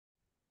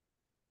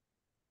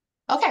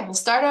Okay, we'll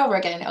start over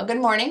again. Good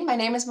morning. My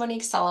name is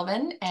Monique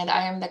Sullivan, and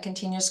I am the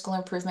Continuous School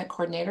Improvement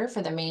Coordinator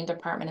for the Maine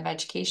Department of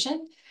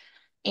Education.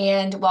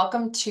 And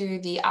welcome to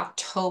the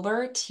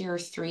October Tier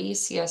 3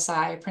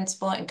 CSI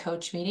Principal and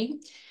Coach meeting.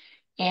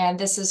 And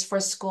this is for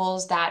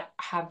schools that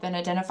have been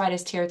identified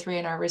as Tier 3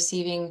 and are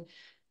receiving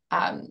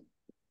um,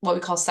 what we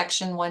call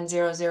Section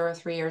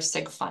 1003 or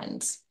SIG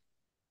funds.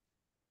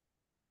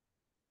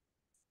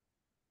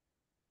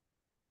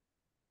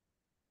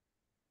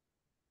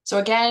 So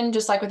again,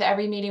 just like with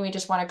every meeting, we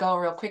just want to go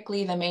real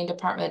quickly, the Maine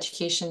Department of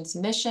Education's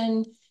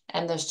mission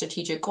and the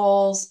strategic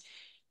goals.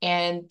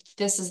 And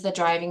this is the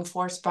driving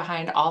force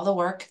behind all the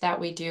work that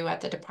we do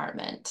at the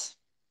department.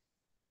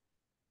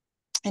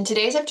 In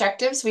today's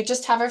objectives, we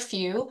just have a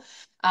few.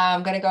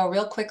 I'm going to go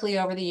real quickly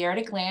over the year at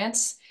a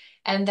glance.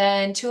 And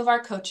then two of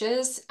our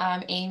coaches,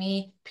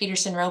 Amy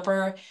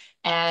Peterson-Roper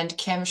and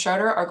Kim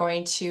Schroeder, are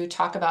going to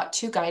talk about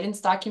two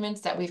guidance documents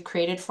that we've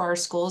created for our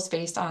schools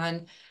based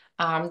on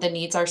the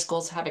needs our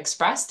schools have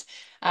expressed.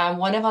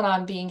 One of them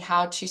on being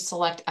how to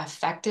select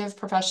effective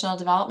professional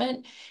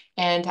development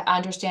and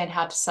understand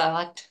how to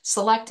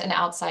select an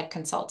outside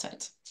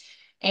consultant.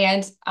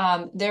 And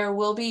there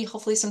will be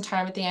hopefully some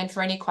time at the end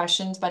for any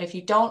questions, but if we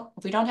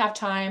don't have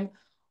time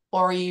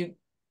or the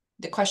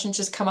questions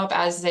just come up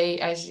as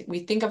we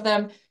think of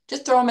them,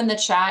 just throw them in the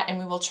chat and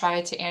we will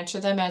try to answer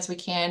them as we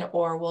can,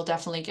 or we'll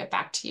definitely get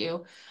back to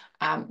you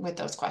with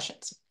those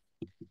questions.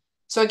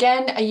 So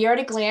again, a year at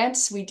a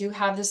glance, we do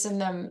have this in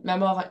the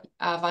memo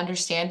of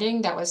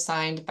understanding that was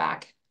signed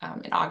back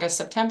in August,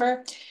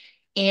 September.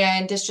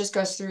 And this just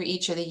goes through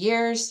each of the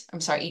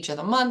each of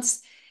the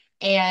months.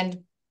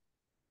 And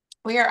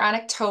we are on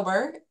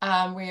October.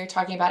 We are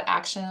talking about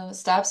action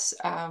steps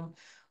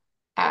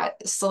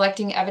at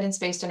selecting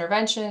evidence-based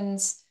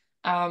interventions.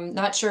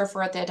 Not sure if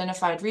we're at the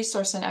identified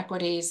resource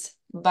inequities,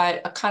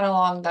 but kind of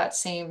along that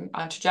same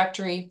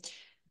trajectory.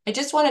 I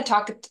just want to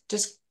talk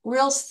just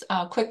real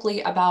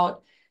quickly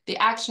about the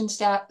action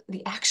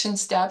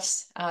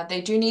steps.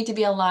 They do need to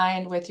be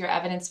aligned with your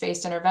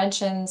evidence-based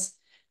interventions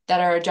that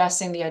are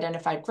addressing the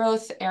identified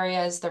growth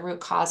areas, the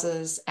root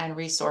causes, and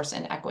resource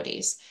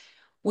inequities.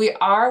 We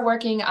are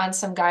working on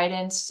some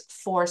guidance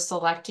for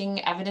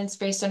selecting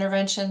evidence-based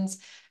interventions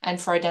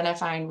and for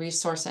identifying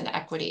resource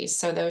inequities.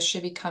 So those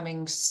should be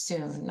coming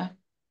soon.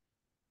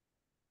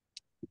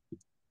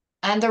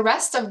 And the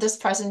rest of this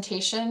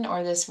presentation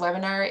or this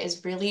webinar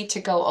is really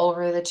to go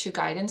over the two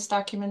guidance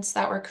documents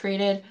that were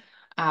created,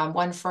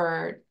 one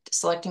for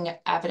selecting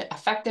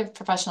effective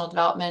professional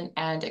development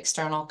and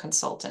external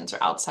consultants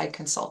or outside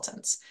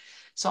consultants.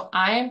 So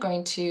I'm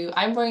going to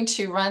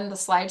run the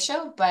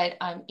slideshow, but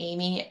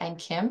Amy and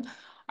Kim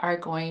are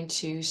going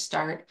to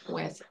start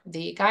with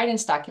the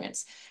guidance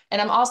documents.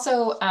 And I'm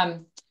also,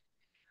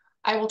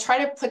 I will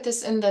try to put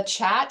this in the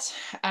chat,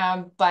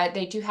 but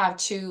they do have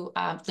two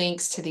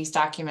links to these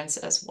documents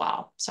as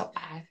well. So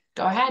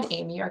go ahead,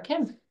 Amy or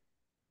Kim.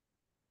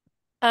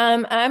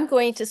 I'm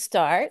going to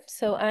start.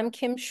 So I'm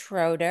Kim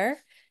Schroeder,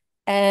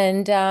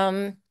 and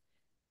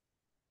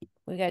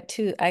we got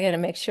two. I got to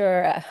make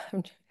sure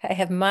I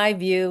have my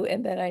view,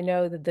 and then I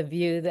know that the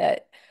view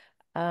that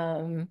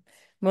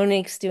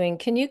Monique's doing.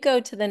 Can you go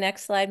to the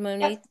next slide,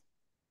 Monique?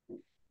 Yep.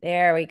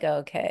 There we go.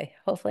 Okay.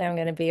 Hopefully, I'm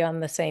going to be on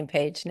the same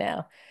page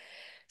now.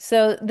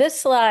 So this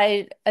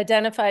slide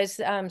identifies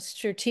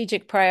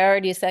strategic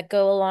priorities that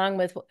go along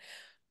with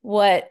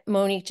what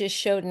Monique just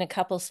showed in a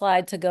couple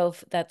slides ago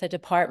that the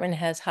department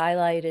has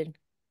highlighted.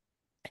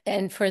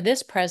 And for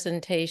this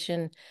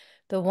presentation,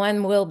 the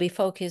one we'll be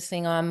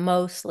focusing on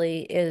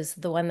mostly is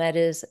the one that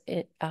is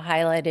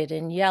highlighted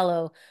in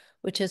yellow,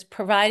 which is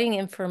providing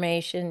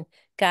information,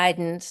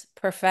 guidance,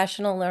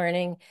 professional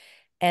learning,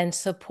 and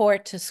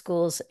support to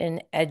schools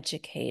and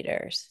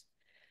educators.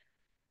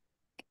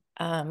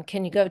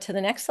 Can you go to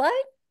the next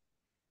slide?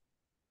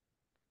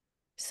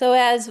 So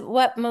as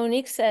what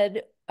Monique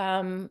said,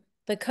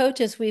 the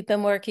coaches, we've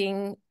been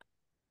working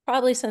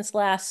probably since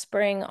last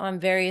spring on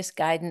various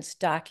guidance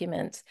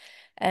documents.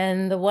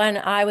 And the one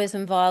I was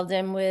involved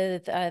in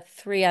with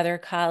three other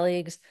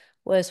colleagues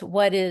was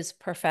what is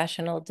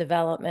professional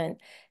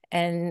development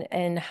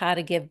and how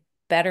to give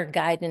better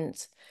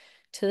guidance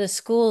to the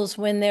schools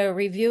when they're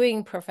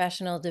reviewing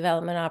professional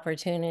development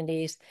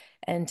opportunities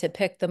and to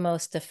pick the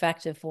most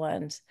effective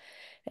ones.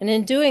 And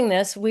in doing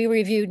this, we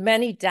reviewed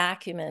many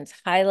documents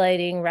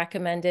highlighting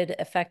recommended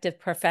effective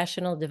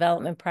professional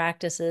development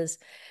practices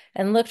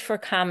and looked for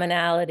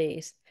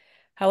commonalities.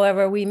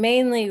 However, we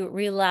mainly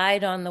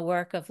relied on the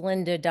work of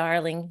Linda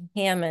Darling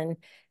Hammond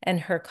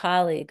and her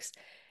colleagues.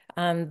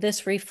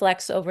 This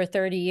reflects over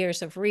 30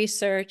 years of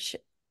research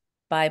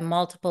by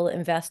multiple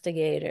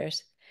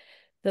investigators.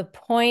 The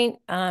point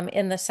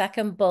in the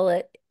second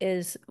bullet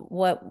is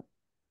what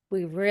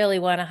we really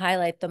want to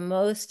highlight the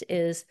most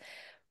is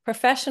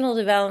professional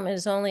development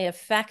is only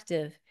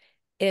effective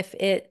if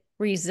it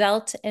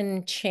results in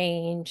a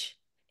change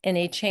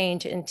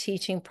in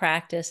teaching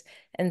practice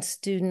and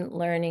student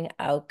learning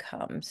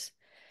outcomes.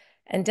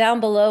 And down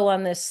below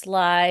on this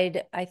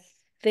slide, I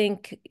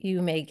think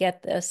you may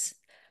get this.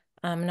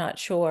 I'm not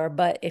sure,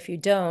 but if you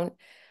don't,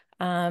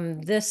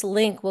 This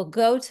link will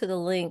go to the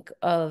link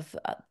of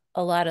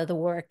a lot of the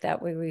work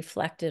that we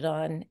reflected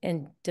on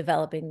in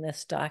developing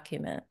this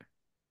document.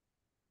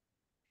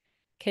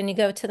 Can you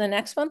go to the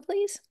next one,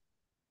 please?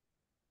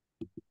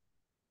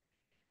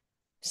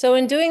 So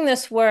in doing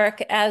this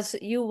work, as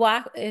you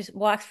walk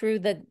through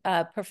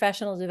the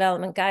professional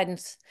development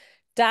guidance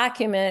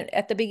document,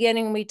 at the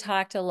beginning, we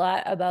talked a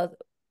lot about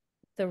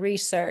the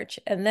research.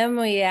 And then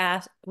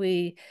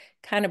we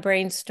kind of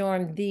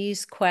brainstormed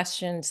these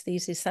questions,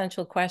 these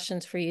essential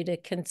questions for you to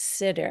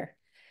consider.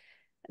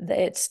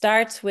 It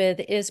starts with,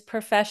 is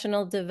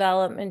professional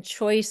development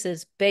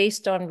choices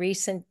based on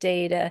recent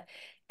data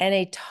and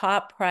a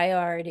top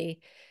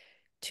priority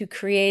to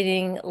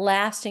creating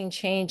lasting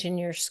change in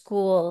your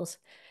schools?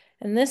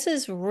 And this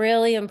is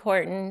really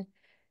important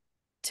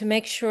to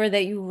make sure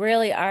that you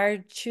really are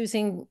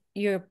choosing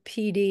your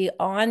PD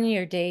on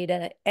your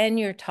data and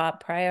your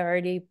top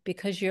priority,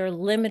 because your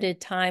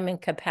limited time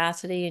and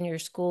capacity in your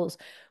schools,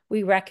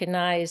 we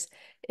recognize,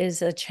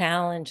 is a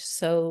challenge.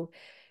 So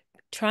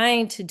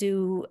trying to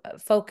do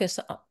focus,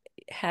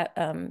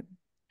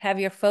 have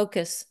your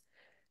focus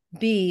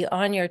be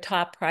on your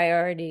top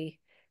priority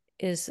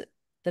is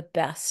the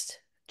best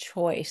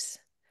choice.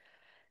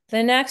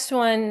 The next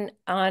one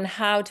on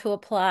how to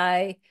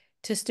apply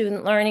to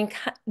student learning,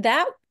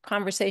 that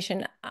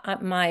conversation,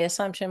 my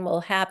assumption,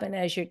 will happen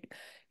as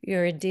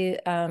you're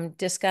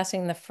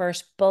discussing the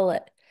first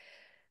bullet.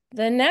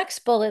 The next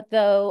bullet,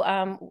 though,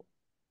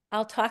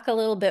 I'll talk a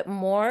little bit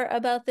more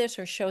about this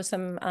or show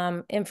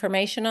some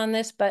information on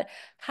this, but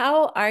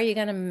how are you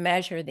going to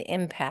measure the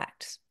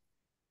impacts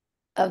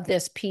of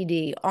this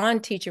PD on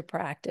teacher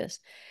practice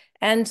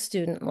and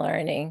student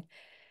learning?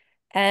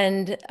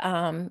 And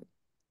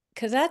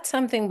because that's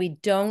something we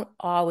don't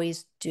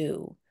always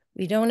do.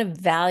 We don't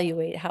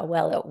evaluate how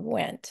well it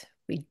went.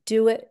 We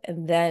do it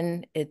and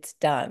then it's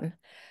done.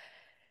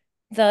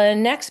 The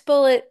next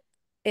bullet,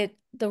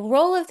 the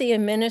role of the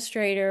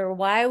administrator,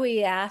 why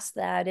we ask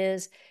that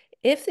is,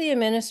 if the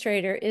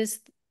administrator is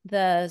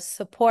the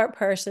support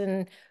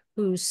person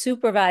who's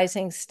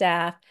supervising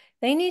staff,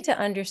 they need to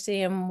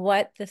understand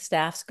what the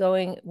staff's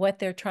what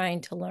they're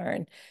trying to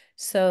learn.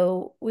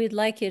 So we'd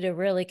like you to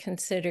really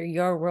consider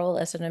your role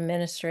as an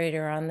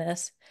administrator on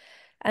this.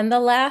 And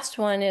the last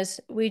one is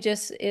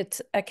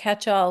it's a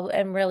catch-all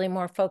and really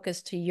more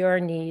focused to your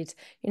needs.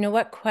 You know,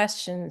 what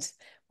questions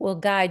will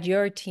guide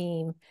your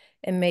team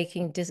in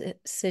making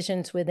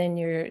decisions within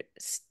your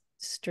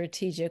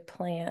strategic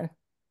plan?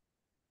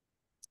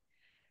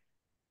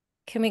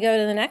 Can we go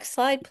to the next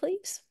slide,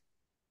 please?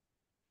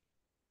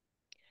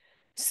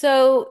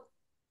 So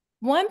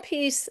one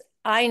piece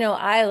I know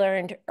I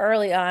learned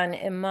early on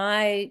in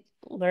my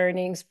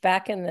learnings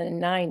back in the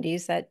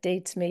 90s, that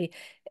dates me,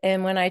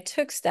 and when I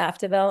took staff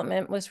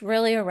development, was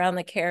really around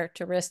the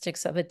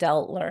characteristics of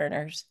adult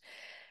learners.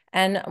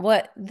 And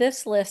what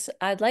this list,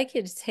 I'd like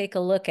you to take a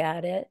look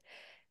at it,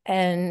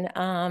 and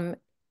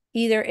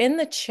either in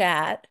the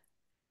chat,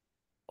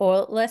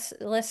 or let's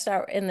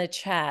start in the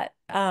chat.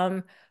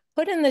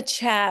 Put in the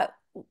chat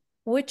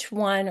which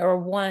one or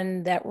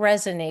one that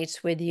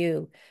resonates with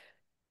you: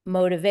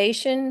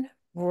 motivation,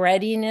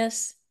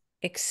 readiness,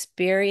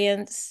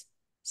 experience,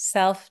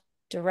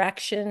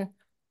 self-direction,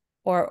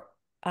 or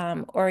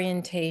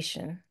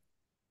orientation.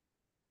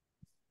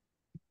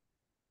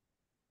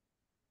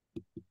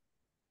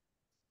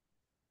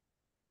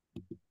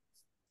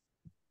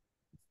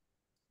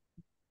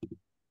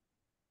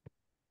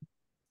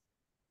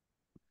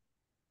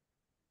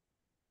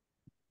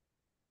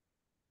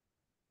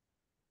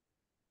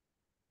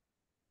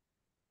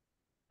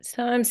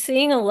 So I'm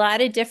seeing a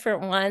lot of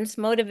different ones.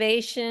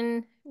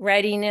 Motivation,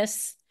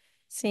 readiness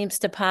seems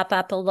to pop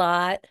up a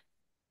lot.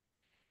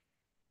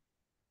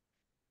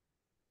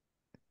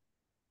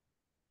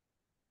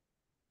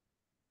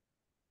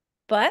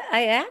 But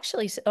I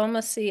actually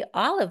almost see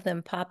all of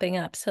them popping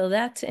up. So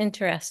that's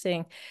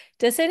interesting.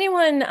 Does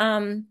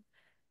anyone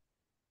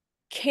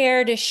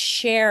care to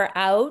share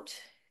out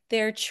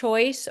their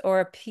choice or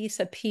a piece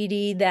of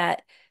PD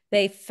that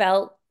they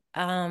felt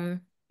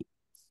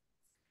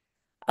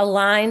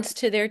aligns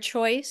to their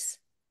choice?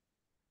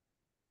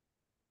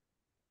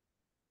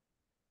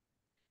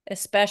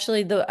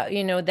 Especially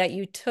that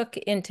you took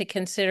into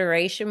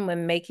consideration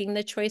when making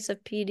the choice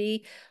of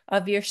PD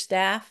of your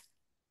staff?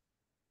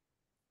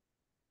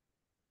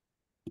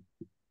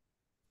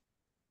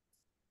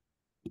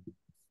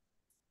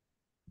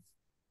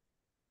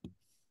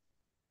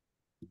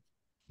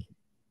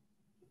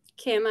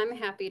 Kim, I'm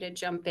happy to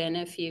jump in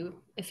if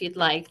you'd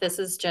like. This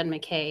is Jen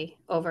McKay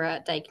over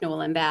at Dyke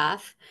Newell and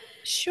Bath.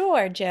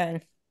 Sure,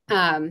 Jen.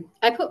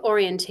 I put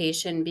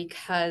orientation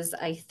because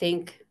I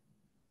think,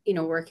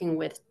 working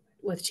with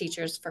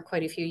teachers for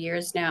quite a few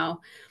years now,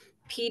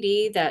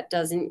 PD that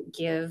doesn't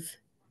give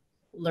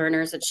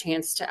learners a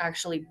chance to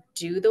actually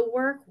do the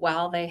work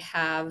while they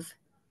have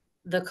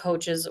the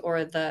coaches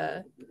or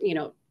the,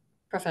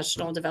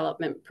 professional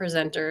development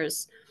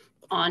presenters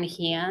on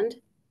hand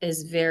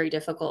is very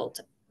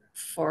difficult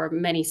for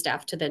many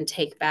staff to then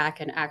take back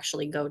and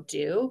actually go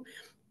do.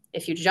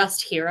 If you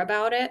just hear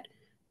about it,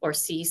 or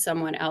see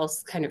someone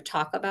else kind of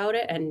talk about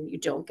it and you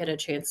don't get a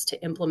chance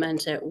to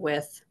implement it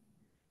with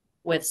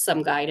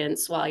some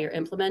guidance while you're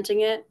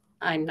implementing it,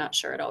 I'm not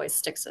sure it always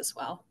sticks as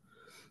well.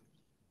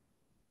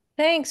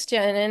 Thanks,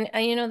 Jen.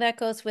 And you know, that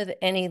goes with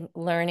any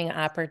learning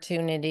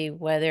opportunity,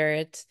 whether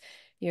it's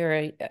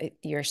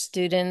your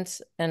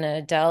students, an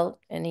adult,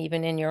 and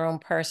even in your own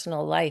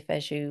personal life,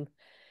 as you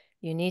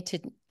need to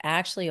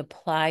actually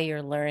apply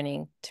your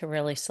learning to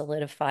really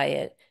solidify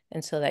it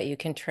and so that you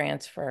can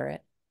transfer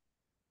it.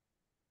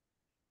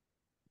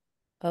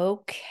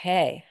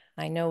 Okay,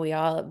 I know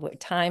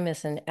time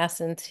is an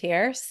essence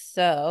here.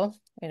 So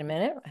wait a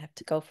minute, I have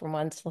to go from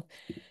one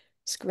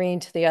screen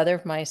to the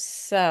other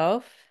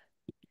myself.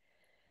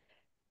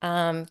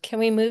 Can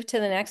we move to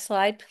the next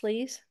slide,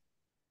 please?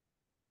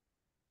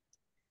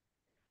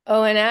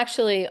 Oh, and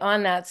actually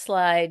on that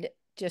slide,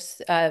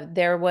 just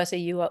there was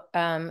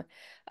a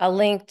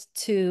link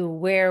to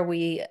where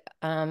we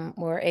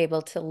were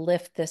able to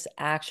lift this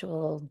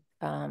actual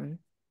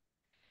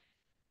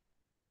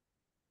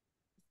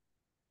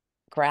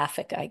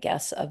graphic, I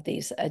guess, of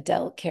these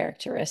adult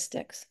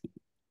characteristics.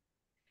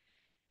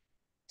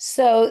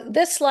 So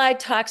this slide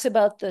talks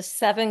about the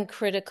 7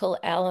 critical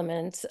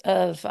elements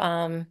of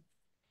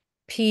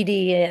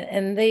PD,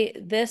 and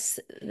this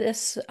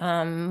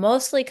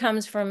mostly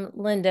comes from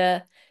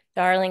Linda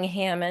Darling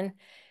Hammond.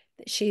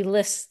 She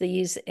lists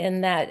these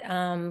in that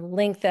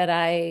link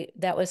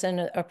that was in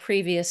a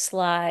previous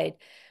slide.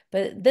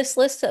 But this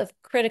list of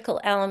critical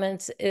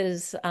elements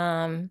is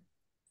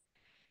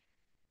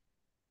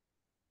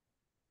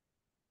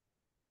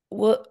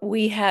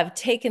we have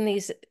taken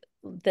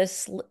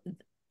this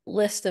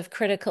list of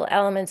critical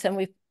elements and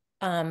we've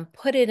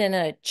put it in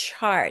a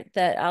chart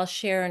that I'll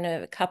share in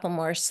a couple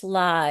more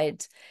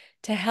slides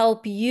to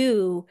help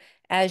you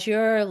as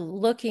you're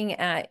looking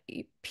at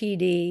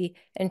PD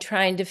and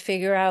trying to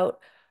figure out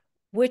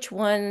which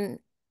one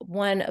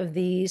of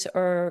these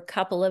or a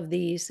couple of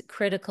these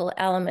critical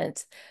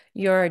elements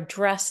you're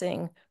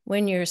addressing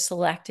when you're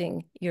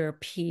selecting your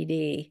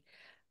PD.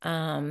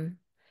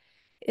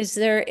 Is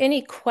there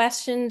any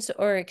questions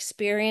or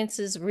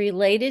experiences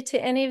related to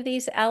any of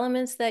these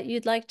elements that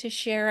you'd like to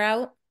share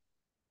out?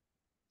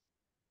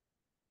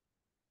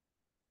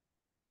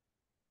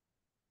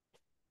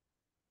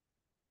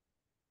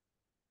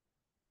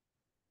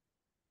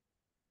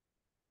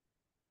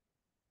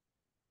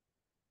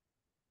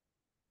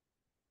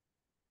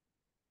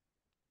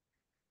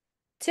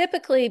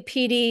 Typically,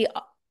 PD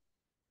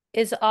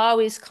is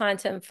always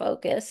content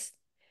focused.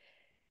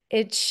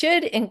 It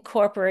should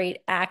incorporate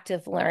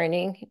active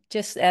learning,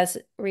 just as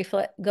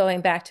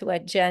going back to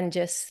what Jen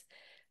just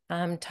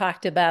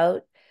talked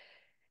about.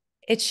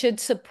 It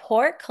should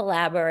support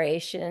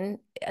collaboration.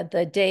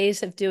 The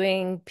days of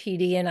doing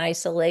PD in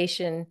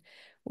isolation,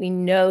 we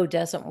know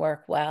doesn't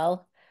work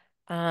well.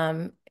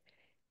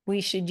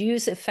 We should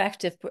use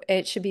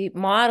it should be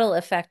model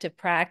effective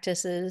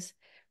practices,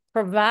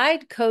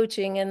 provide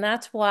coaching, and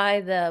that's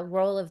why the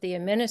role of the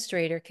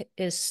administrator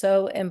is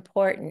so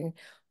important.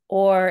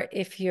 Or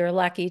if you're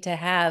lucky to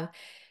have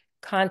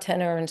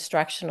content or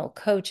instructional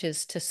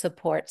coaches to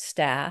support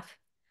staff.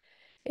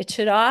 It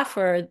should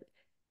offer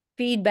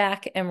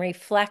feedback and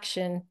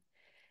reflection.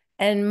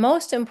 And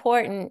most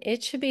important,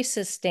 it should be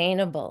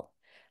sustainable.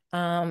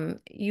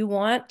 You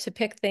want to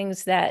pick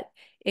things that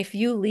if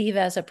you leave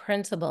as a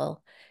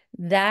principal,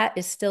 that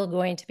is still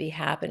going to be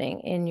happening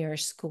in your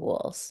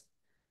schools.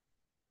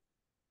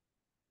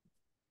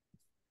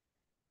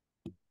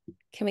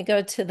 Can we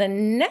go to the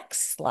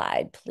next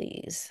slide,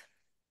 please?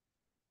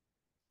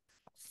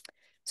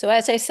 So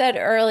as I said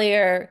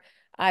earlier,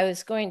 I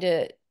was going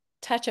to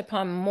touch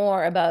upon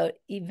more about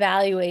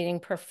evaluating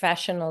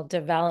professional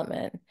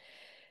development.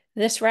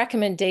 This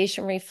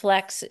recommendation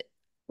reflects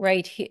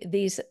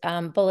these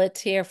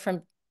bullets here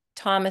from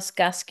Thomas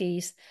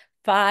Guskey's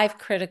 5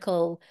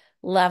 critical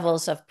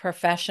levels of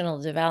professional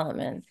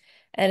development.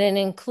 And it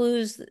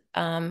includes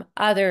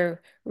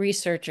other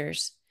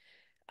researchers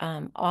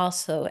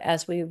also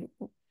as we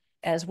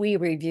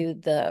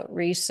reviewed the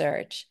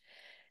research.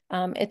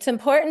 It's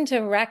important to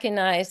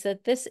recognize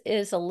that this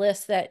is a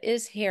list that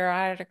is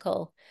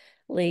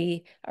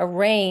hierarchically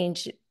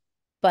arranged,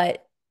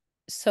 but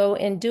so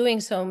in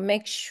doing so,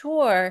 make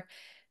sure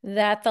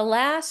that the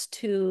last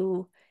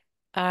 2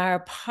 are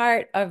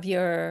part of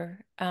your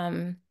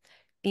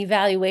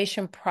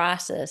evaluation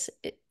process,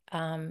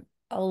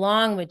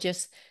 along with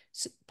just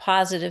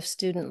positive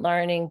student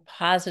learning,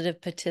 positive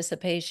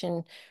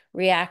participation,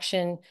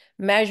 reaction,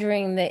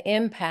 measuring the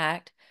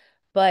impact.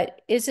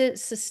 But is it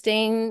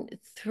sustained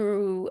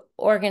through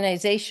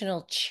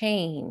organizational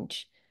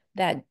change,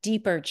 that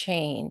deeper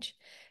change?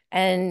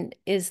 And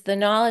is the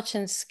knowledge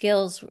and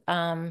skills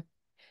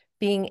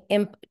being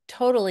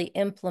totally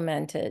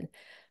implemented?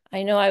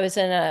 I know I was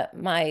in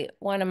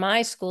one of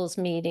my school's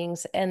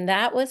meetings, and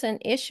that was an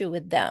issue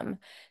with them,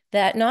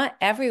 that not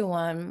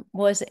everyone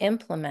was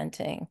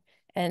implementing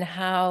and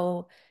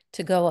how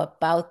to go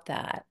about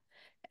that.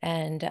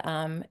 And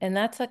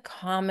that's a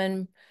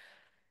common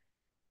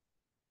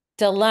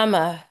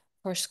dilemma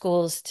for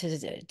schools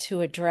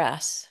to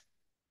address.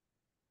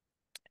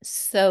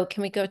 So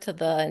can we go to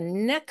the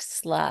next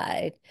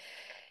slide?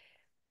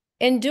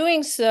 In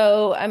doing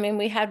so, I mean,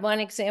 we had one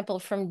example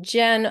from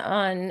Jen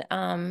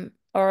on,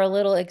 or a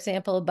little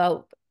example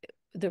about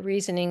the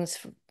reasonings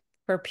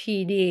for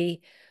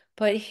PD,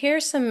 but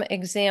here's some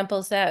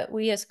examples that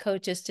we as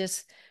coaches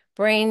just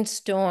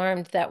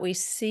brainstormed that we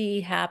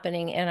see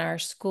happening in our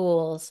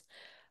schools.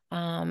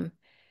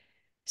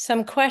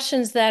 Some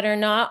questions that are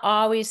not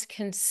always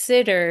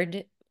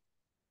considered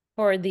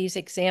for these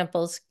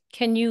examples.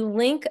 Can you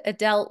link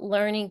adult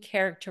learning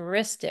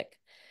characteristic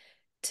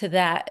to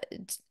that,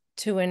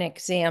 to an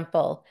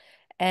example?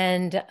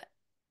 And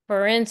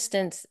for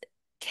instance,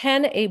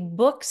 can a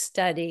book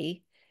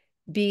study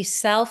be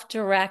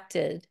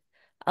self-directed,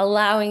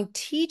 allowing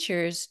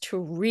teachers to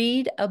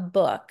read a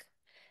book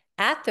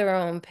at their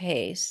own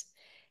pace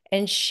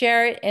and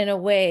share it in a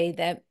way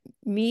that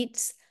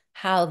meets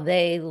how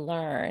they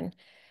learn?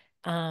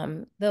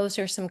 Those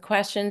are some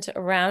questions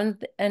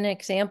around an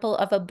example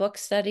of a book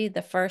study,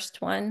 the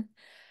first one.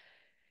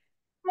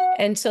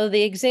 And so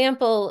the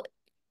example,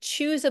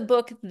 choose a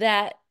book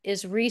that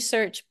is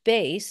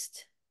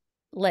research-based,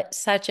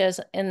 such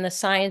as in the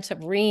science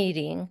of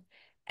reading,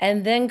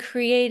 and then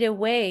create a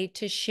way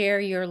to share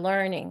your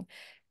learning.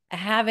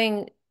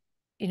 Having,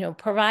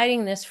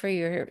 providing this for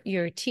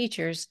your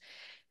teachers,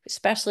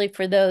 especially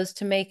for those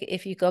to make,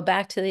 if you go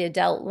back to the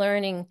adult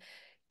learning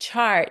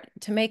chart,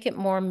 to make it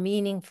more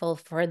meaningful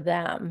for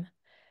them.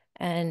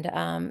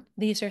 And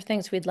these are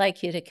things we'd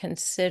like you to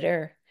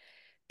consider,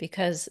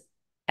 because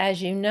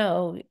as you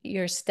know,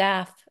 your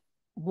staff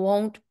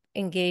won't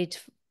engage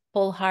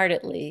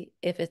full-heartedly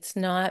if it's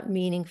not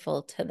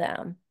meaningful to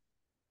them.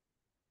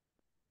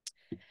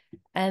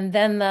 And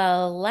then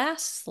the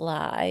last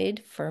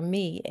slide, for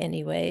me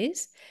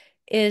anyways,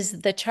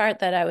 is the chart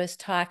that I was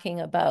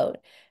talking about.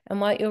 And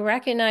what you'll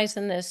recognize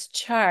in this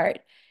chart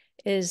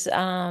is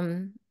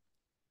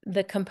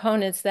the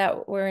components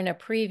that were in a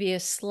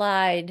previous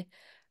slide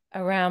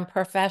around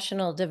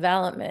professional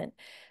development.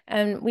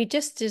 And we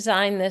just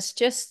designed this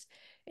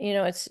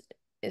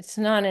it's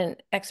not an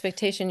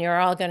expectation you're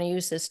all going to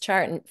use this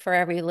chart for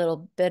every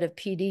little bit of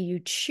PD you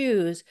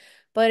choose,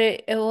 but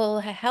it will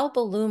help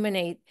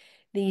illuminate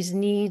these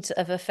needs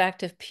of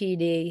effective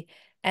PD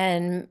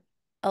and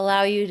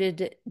allow you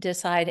to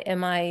decide,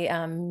 am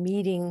I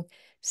meeting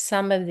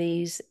some of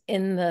these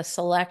in the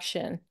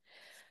selection?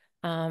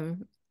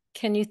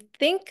 Can you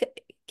think,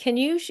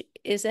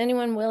 is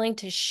anyone willing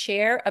to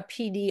share a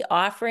PD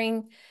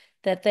offering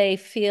that they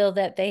feel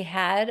that they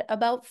had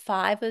about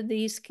 5 of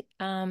these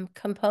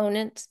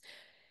components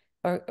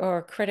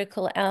or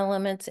critical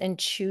elements in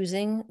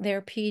choosing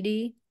their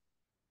PD?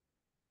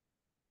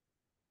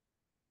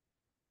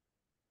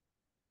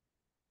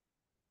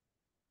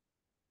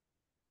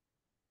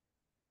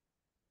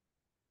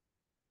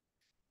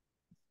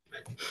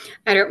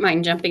 I don't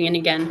mind jumping in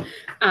again.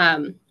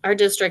 Our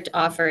district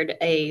offered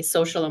a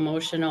social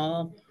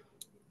emotional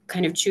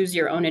kind of choose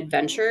your own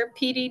adventure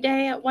PD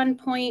day at one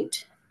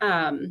point.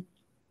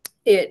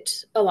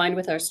 It aligned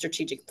with our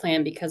strategic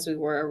plan because we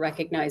were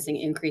recognizing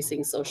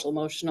increasing social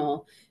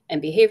emotional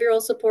and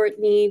behavioral support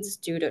needs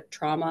due to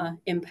trauma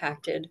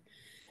impacted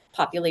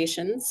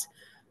populations.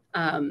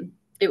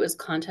 It was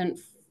content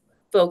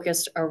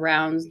focused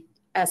around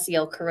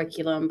SEL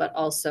curriculum, but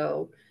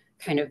also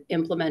kind of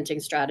implementing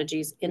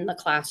strategies in the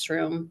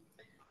classroom.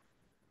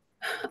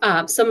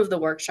 Some of the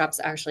workshops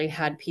actually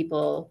had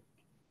people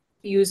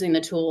using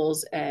the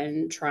tools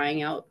and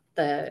trying out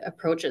the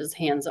approaches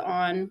hands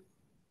on.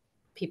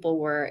 People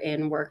were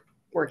in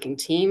working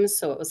teams,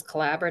 so it was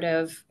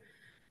collaborative.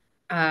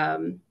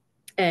 And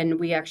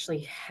we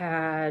actually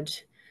had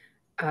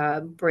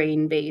a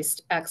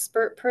brain-based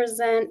expert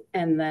present,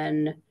 and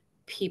then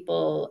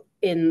people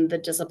in the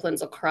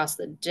disciplines across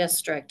the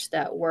district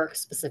that work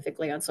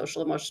specifically on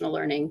social emotional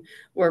learning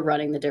were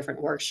running the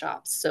different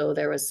workshops. So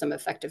there was some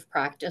effective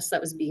practice that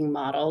was being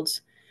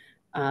modeled.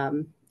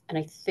 And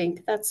I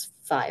think that's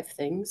 5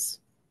 things.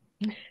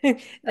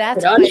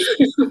 That's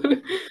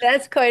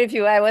quite a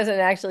few. I wasn't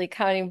actually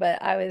counting,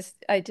 but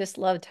I just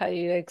loved how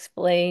you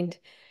explained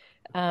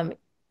the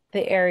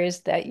areas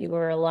that you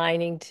were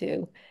aligning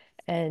to.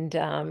 And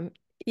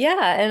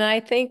yeah, and I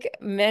think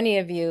many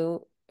of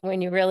you, when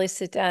you really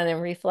sit down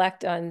and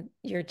reflect on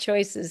your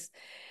choices,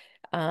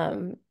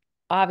 um,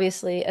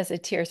 obviously as a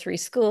tier 3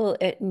 school,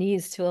 it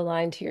needs to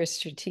align to your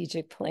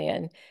strategic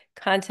plan.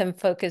 Content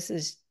focus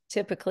is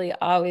typically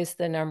always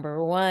the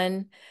number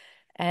one.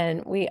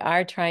 And we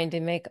are trying to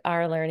make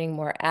our learning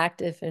more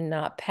active and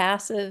not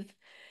passive.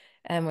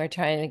 And we're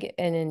trying to get,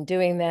 and in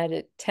doing that,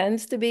 it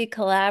tends to be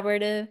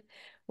collaborative.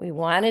 We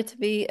want it to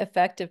be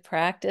effective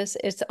practice.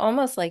 It's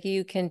almost like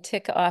you can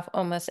tick off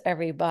almost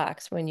every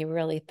box when you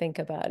really think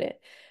about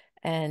it.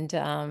 And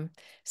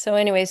so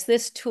anyways,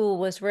 this tool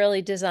was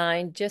really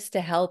designed just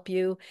to help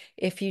you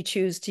if you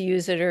choose to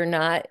use it or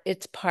not.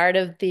 It's part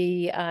of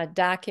the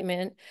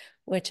document,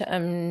 which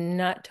I'm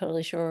not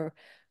totally sure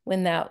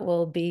when that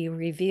will be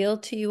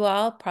revealed to you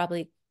all,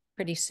 probably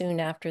pretty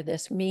soon after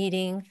this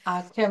meeting.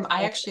 Kim,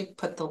 I actually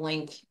put the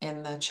link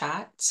in the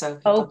chat so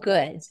Oh, people can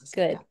good, access it.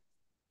 good. Yeah.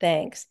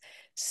 Thanks.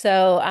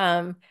 So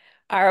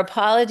our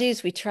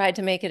apologies. We tried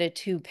to make it a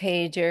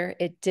 2-pager.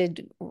 It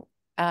did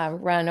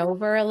run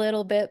over a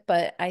little bit,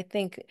 but I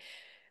think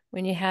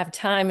when you have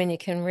time and you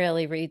can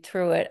really read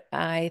through it,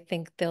 I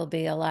think there'll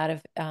be a lot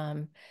of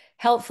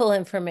helpful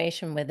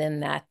information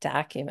within that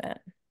document.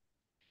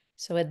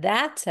 So with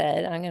that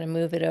said, I'm going to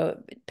move it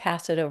over,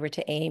 pass it over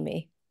to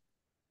Amy.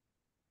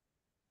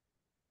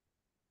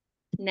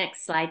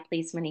 Next slide,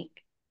 please,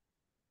 Monique.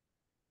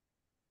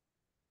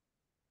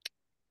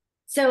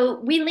 So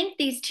we linked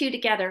these two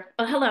together.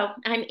 Oh, hello,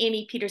 I'm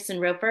Amy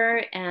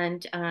Peterson-Roper,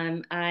 and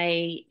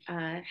I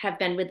have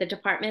been with the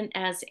department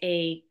as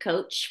a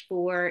coach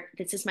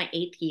this is my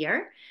 8th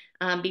year.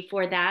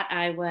 Before that,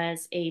 I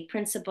was a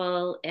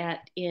principal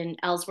in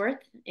Ellsworth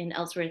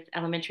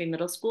Elementary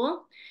Middle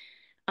School.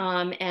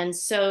 And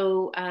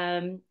so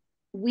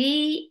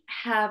we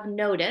have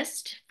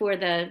noticed for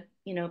the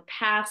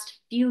past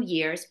few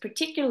years,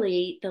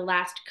 particularly the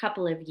last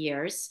couple of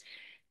years,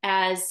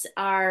 as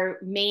our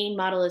Maine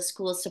model of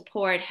school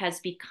support has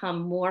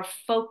become more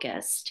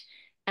focused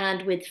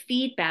and with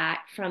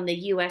feedback from the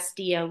US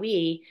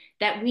DOE,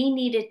 that we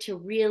needed to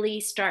really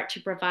start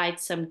to provide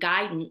some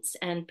guidance,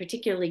 and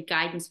particularly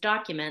guidance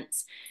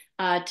documents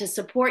to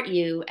support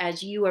you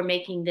as you are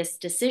making this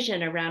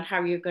decision around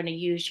how you're going to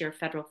use your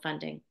federal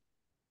funding.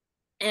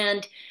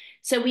 And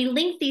so we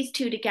link these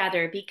two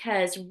together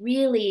because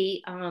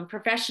really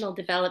professional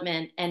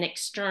development and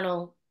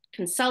external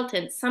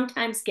consultants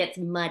sometimes gets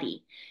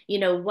muddy.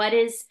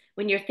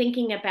 When you're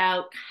thinking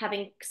about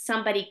having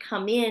somebody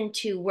come in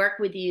to work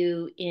with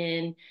you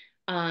in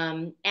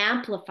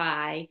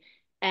Amplify,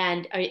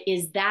 and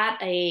is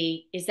that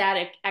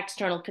an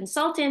external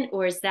consultant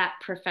or is that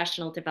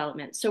professional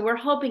development? So we're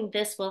hoping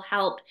this will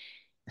help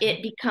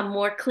it become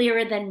more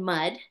clearer than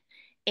mud.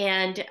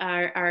 And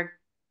our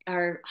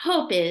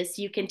hope is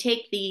you can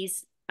take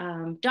these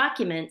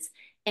documents,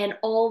 and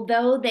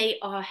although they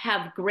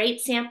have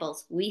great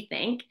samples, we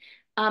think,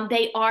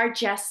 they are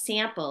just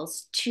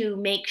samples to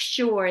make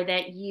sure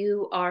that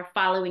you are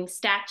following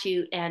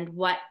statute and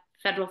what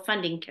federal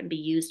funding can be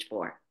used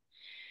for.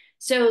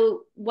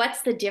 So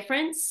what's the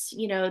difference?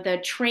 The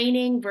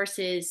training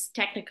versus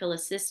technical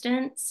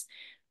assistance.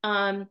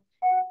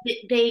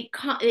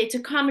 It's a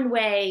common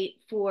way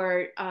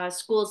for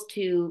schools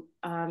to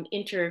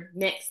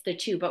intermix the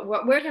two. But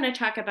what we're going to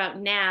talk about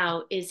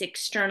now is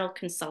external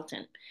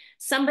consultant,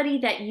 somebody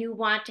that you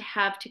want to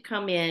have to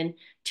come in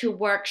to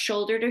work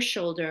shoulder to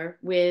shoulder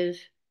with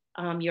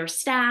your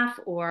staff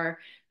or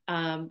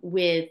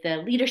with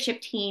the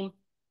leadership team.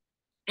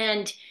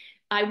 And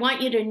I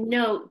want you to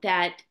note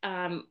that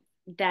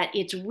that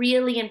it's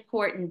really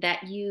important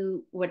that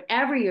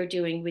whatever you're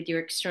doing with your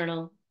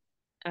external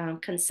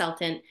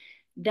consultant,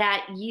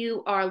 that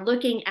you are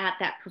looking at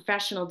that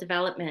professional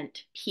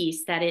development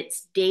piece, that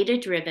it's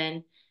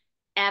data-driven,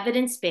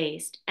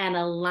 evidence-based, and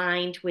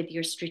aligned with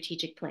your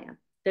strategic plan.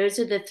 Those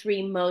are the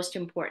 3 most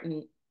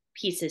important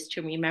pieces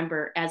to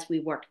remember as we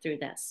work through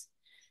this.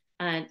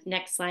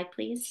 Next slide,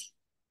 please.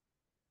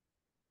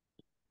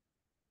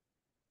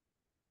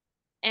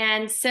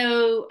 And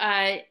so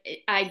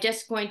I'm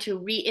just going to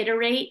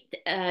reiterate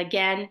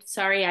again,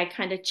 sorry, I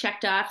kind of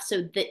checked off.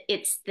 So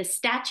the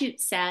statute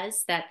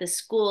says that the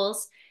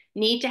schools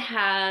need to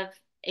have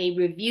a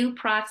review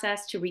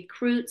process to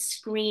recruit,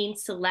 screen,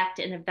 select,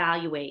 and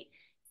evaluate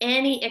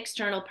any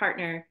external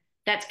partner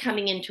that's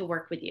coming in to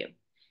work with you.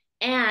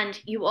 And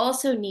you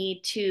also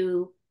need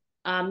to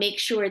make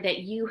sure that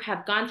you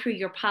have gone through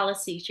your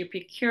policies, your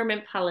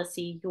procurement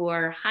policy,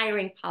 your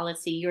hiring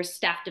policy, your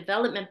staff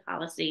development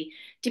policy,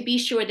 to be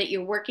sure that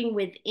you're working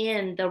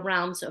within the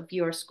realms of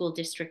your school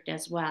district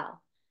as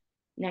well.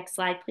 Next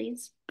slide,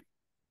 please.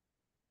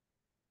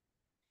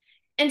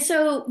 And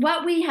so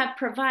what we have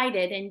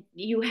provided, and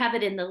you have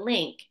it in the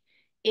link,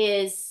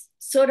 is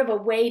sort of a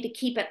way to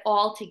keep it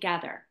all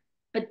together.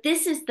 But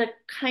this is the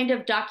kind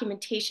of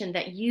documentation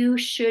that you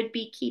should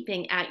be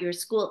keeping at your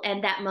school,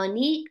 and that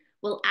Monique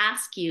will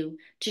ask you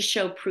to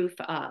show proof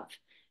of,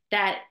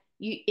 that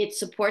it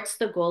supports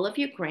the goal of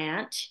your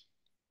grant,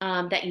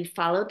 that you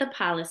followed the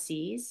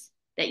policies,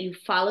 that you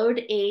followed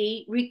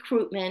a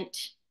recruitment,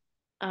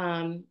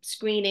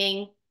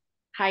 screening,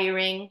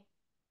 hiring,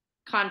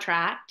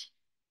 contract,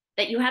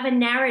 that you have a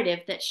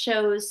narrative that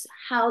shows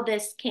how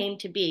this came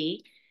to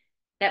be,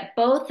 that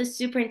both the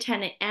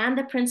superintendent and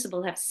the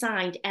principal have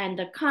signed, and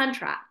the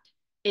contract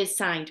is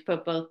signed for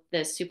both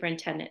the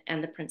superintendent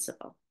and the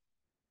principal.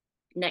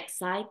 Next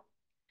slide.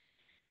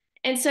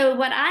 And so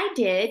what I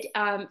did,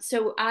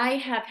 so I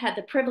have had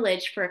the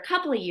privilege for a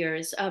couple of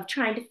years of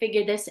trying to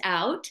figure this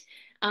out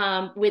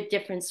with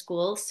different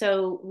schools.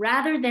 So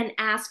rather than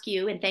ask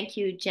you, and thank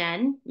you,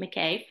 Jen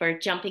McKay, for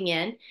jumping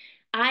in,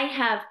 I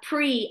have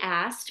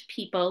pre-asked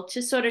people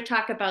to sort of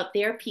talk about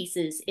their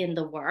pieces in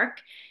the work.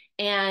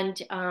 And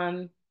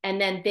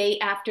then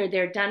after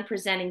they're done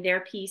presenting their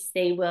piece,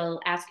 they will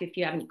ask you if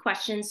you have any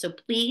questions. So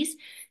please,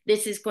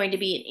 this is going to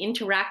be an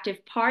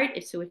interactive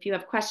part. So if you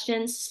have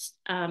questions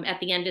at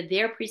the end of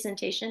their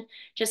presentation,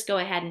 just go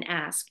ahead and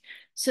ask.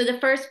 So the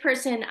first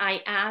person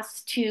I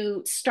asked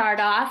to start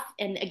off,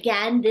 and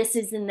again, this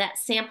is in that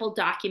sample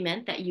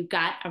document that you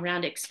got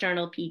around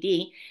external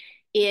PD,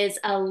 is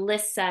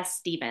Alyssa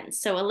Stevens.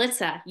 So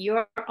Alyssa,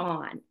 you're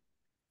on.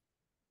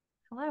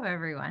 Hello,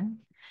 everyone.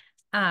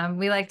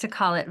 We like to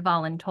call it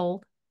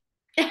voluntold.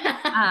 Come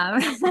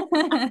on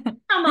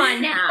But I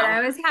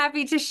now. was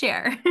happy to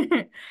share.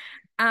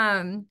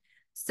 Um,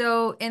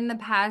 so in the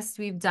past,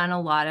 we've done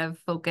a lot of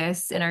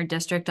focus in our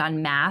district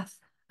on math,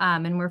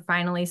 and we're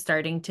finally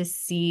starting to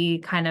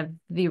see kind of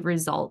the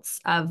results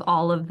of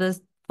all of the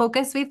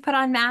focus we've put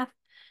on math.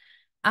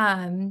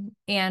 And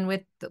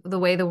with the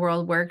way the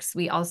world works,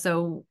 we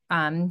also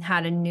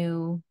had a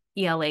new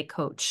ELA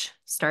coach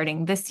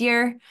starting this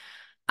year.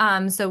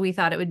 So we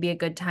thought it would be a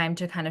good time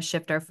to kind of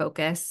shift our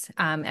focus.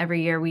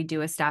 Every year we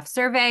do a staff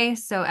survey.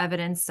 So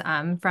evidence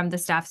from the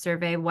staff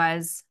survey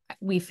was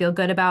we feel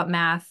good about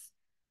math.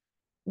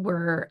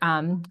 We're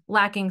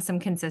lacking some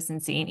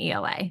consistency in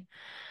ELA.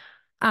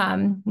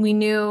 We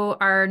knew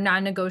our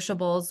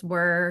non-negotiables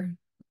were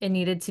it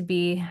needed to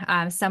be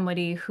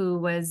somebody who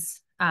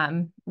was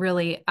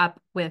really up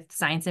with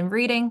science and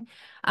reading,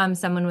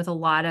 someone with a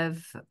lot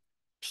of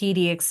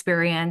PD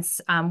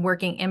experience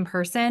working in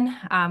person.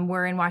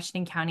 We're in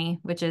Washington County,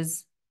 which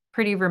is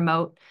pretty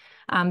remote.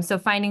 So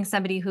finding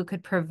somebody who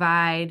could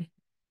provide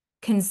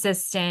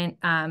consistent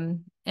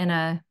in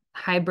a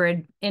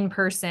hybrid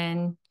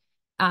in-person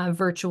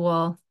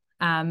virtual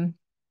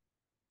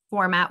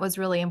format was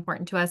really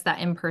important to us. That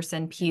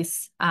in-person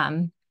piece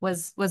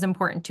was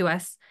important to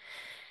us.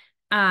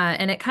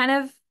 And it kind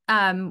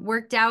of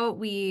worked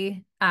out.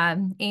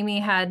 Amy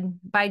had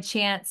by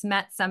chance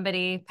met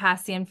somebody,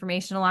 passed the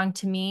information along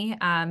to me,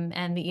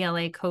 and the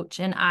ELA coach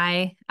and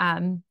I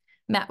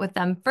met with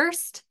them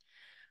first.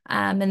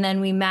 And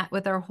then we met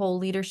with our whole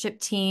leadership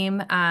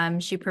team.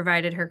 She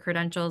provided her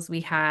credentials.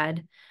 We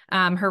had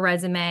her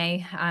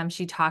resume.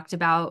 She talked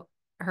about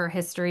her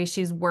history.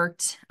 She's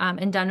worked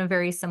and done a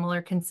very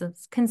similar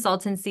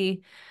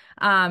consultancy,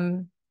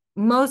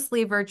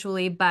 mostly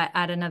virtually, but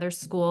at another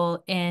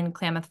school in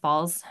Klamath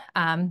Falls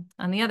on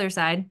the other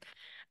side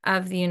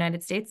of the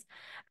United States.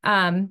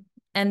 And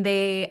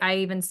I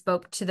even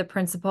spoke to the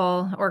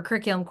principal or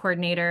curriculum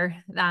coordinator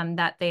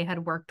that they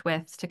had worked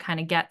with to kind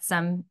of get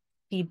some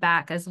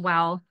feedback as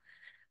well.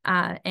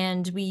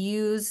 And we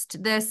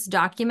used this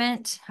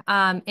document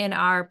in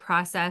our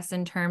process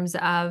in terms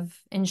of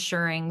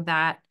ensuring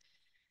that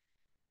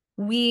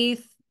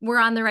we're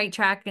on the right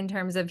track in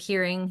terms of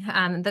hearing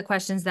the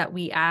questions that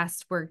we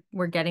asked.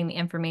 We're getting the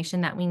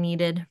information that we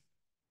needed,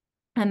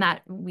 and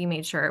that we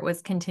made sure it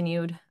was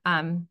continued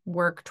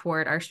work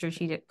toward our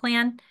strategic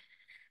plan.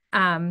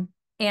 And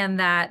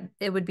that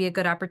it would be a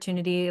good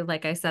opportunity.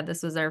 Like I said,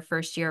 this was our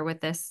first year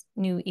with this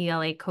new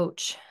ELA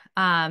coach.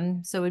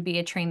 So it would be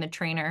a train the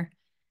trainer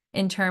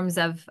in terms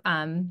of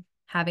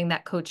having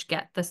that coach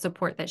get the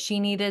support that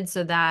she needed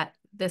so that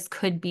this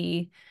could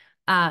be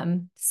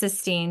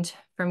sustained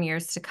from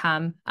years to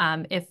come.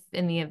 If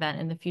in the event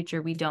in the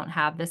future we don't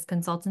have this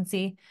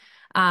consultancy,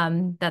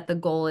 that the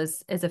goal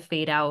is a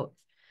fade out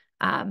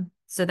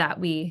so that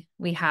we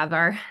have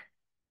our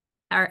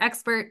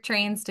expert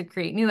trains to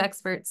create new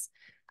experts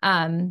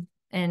in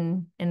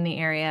the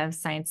area of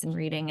science and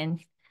reading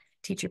and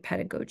teacher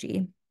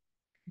pedagogy.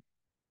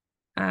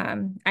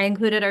 I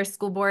included our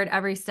school board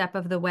every step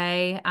of the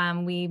way.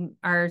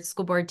 Our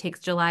school board takes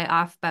July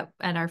off, but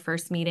at our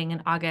first meeting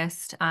in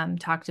August,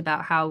 talked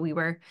about how we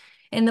were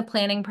in the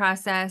planning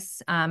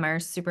process. Our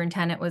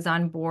superintendent was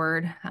on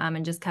board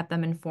and just kept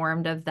them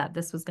informed of that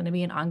this was going to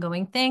be an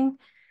ongoing thing.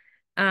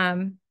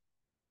 And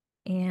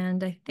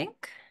I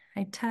think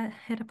I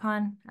hit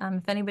upon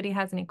if anybody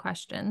has any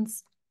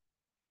questions.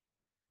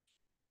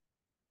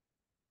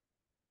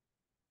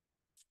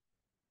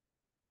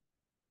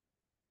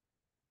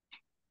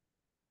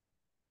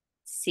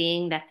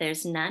 Seeing that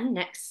there's none,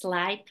 next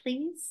slide,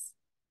 please.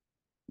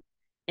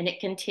 And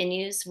it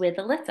continues with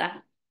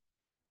Alyssa.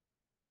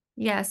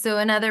 Yeah, so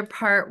another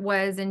part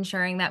was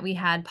ensuring that we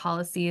had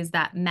policies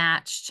that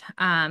matched.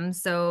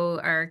 So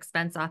our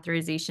expense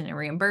authorization and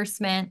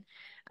reimbursement,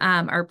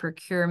 our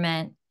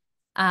procurement,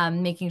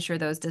 making sure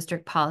those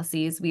district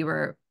policies, we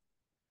were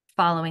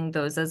following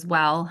those as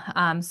well.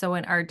 So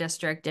in our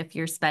district, if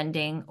you're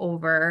spending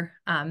over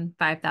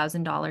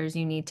 $5,000,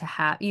 you need to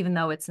have, even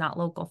though it's not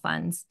local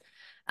funds,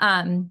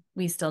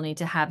 we still need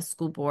to have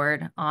school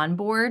board on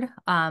board,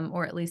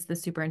 or at least the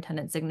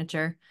superintendent's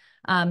signature.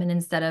 And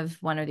instead of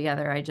one or the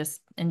other, I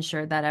just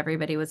ensured that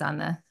everybody was on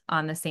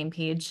the same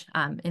page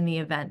in the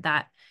event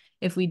that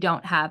if we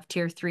don't have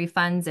tier 3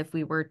 funds, if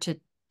we were to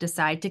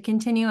decide to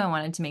continue, I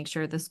wanted to make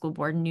sure the school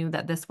board knew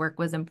that this work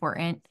was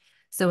important.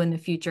 So in the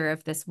future,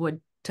 if this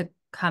would to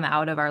come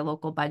out of our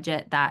local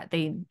budget, that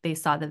they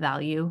saw the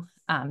value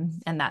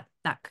and that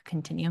could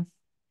continue.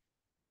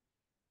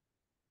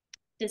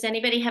 Does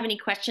anybody have any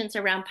questions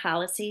around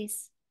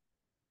policies?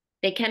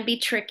 They can be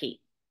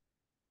tricky.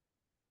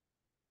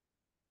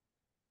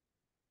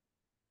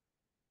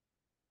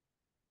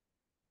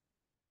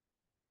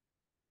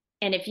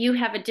 And if you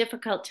have a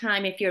difficult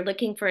time, if you're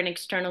looking for an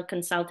external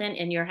consultant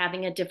and you're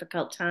having a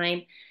difficult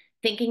time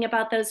thinking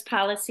about those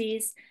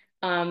policies,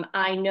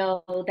 I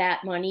know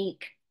that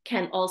Monique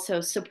can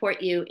also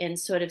support you in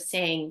sort of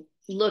saying,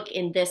 look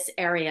in this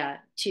area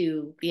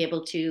to be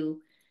able to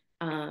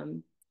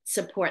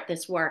support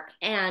this work.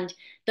 And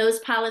those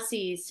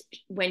policies,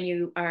 when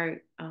you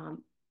are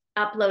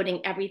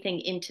uploading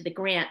everything into the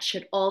grant,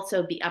 should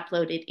also be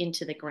uploaded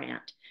into the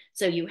grant.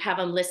 So you have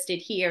them listed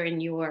here in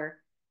your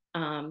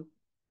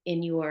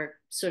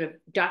sort of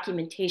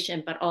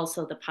documentation, but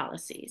also the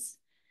policies.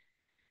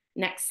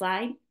 Next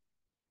slide.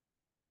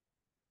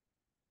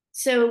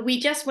 So we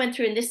just went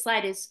through, and this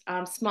slide is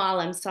small,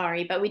 I'm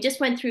sorry, but we just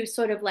went through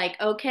sort of like,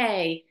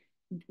 okay,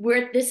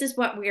 this is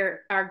what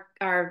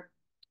our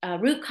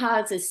root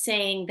cause is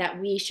saying that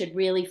we should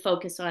really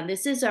focus on.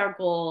 This is our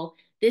goal.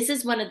 This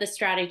is one of the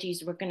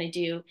strategies we're going to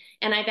do.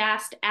 And I've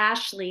asked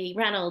Ashley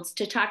Reynolds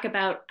to talk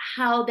about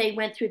how they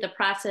went through the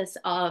process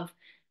of,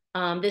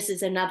 this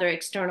is another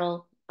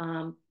external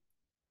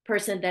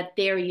person that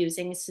they're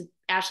using. So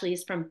Ashley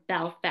is from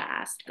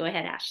Belfast. Go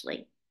ahead,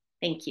 Ashley.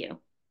 Thank you.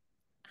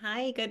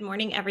 Hi, good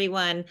morning,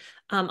 everyone.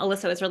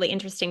 Alyssa, it was really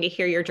interesting to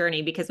hear your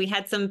journey because we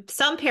had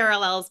some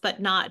parallels, but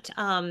not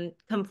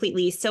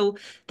completely. So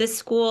the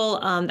school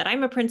that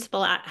I'm a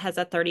principal at has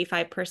a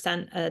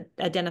 35%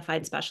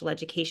 identified special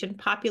education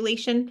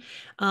population.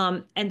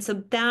 And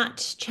so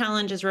that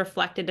challenge is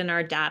reflected in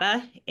our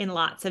data in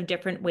lots of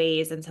different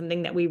ways and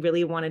something that we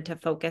really wanted to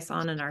focus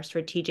on in our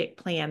strategic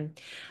plan.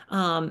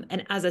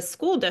 And as a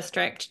school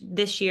district,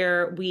 this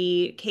year,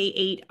 we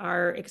K-8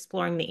 are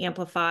exploring the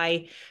Amplify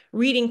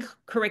reading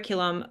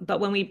curriculum, but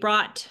when we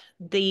brought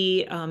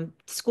the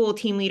school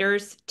team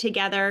leaders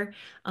together,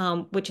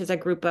 which is a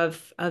group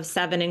of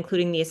 7,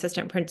 including the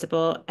assistant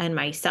principal and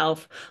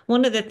myself,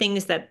 one of the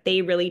things that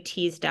they really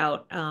teased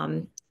out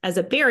as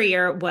a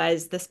barrier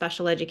was the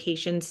special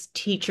education's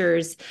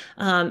teachers'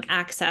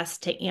 access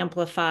to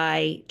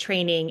Amplify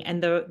training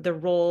and the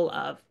role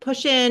of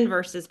push in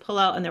versus pull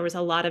out. And there was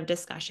a lot of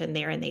discussion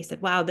there. And they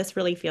said, wow, this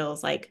really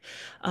feels like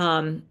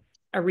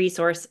a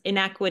resource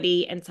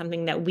inequity and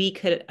something that we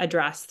could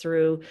address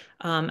through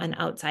an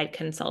outside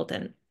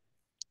consultant.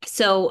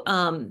 So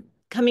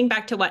coming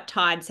back to what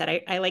Todd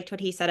said, I liked what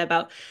he said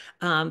about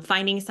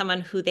finding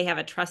someone who they have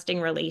a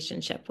trusting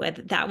relationship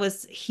with. That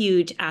was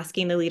huge,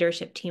 asking the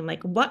leadership team,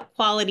 like, what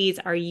qualities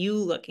are you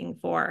looking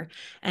for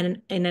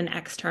in an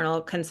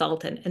external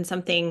consultant? And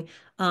something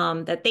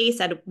that they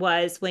said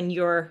was, when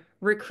you're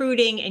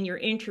recruiting and you're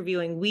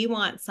interviewing, we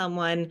want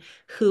someone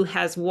who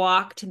has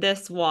walked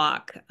this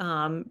walk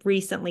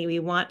recently. We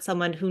want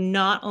someone who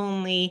not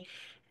only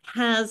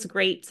has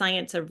great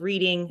science of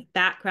reading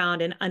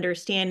background and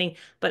understanding,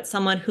 but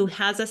someone who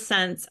has a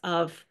sense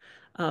of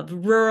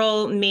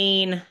rural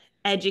Maine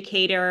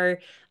educator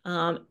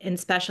and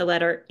special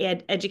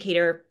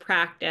educator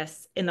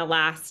practice in the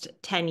last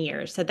 10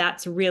 years. So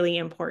that's really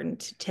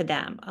important to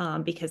them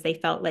because they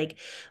felt like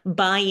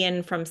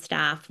buy-in from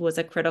staff was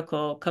a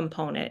critical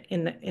component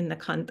in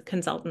the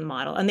consultant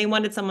model. And they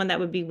wanted someone that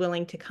would be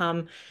willing to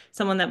come,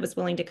 someone that was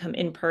willing to come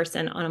in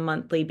person on a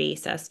monthly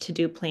basis to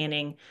do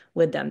planning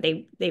with them.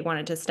 They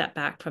wanted to step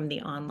back from the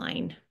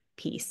online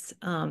piece.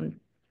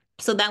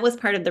 So that was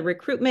part of the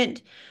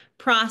recruitment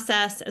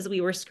process as we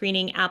were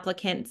screening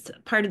applicants.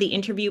 Part of the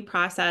interview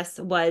process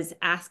was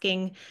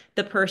asking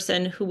the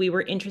person who we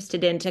were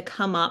interested in to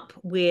come up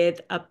with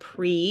a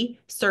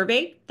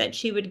pre-survey that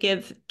she would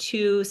give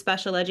to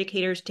special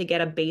educators to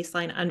get a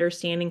baseline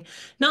understanding,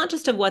 not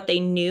just of what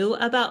they knew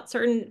about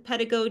certain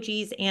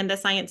pedagogies and the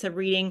science of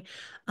reading,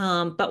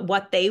 but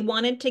what they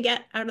wanted to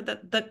get out of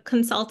the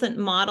consultant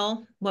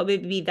model, what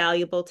would be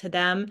valuable to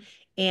them,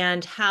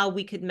 and how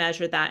we could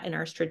measure that in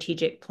our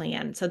strategic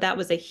plan. So that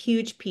was a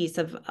huge piece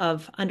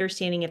of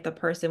understanding if the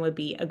person would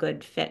be a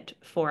good fit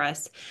for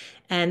us.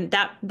 And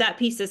that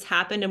piece has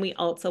happened, and we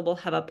also will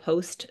have a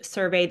post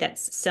survey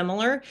that's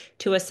similar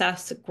to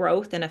assess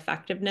growth and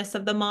effectiveness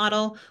of the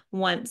model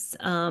once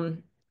the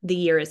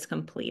year is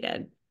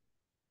completed.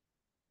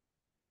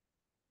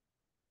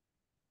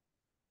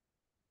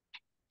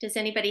 Does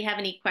anybody have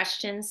any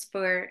questions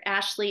for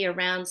Ashley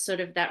around sort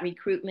of that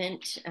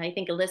recruitment? I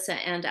think Alyssa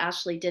and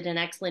Ashley did an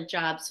excellent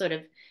job sort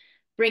of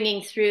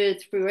bringing through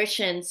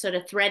fruition, sort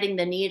of threading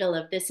the needle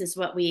of this is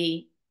what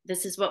we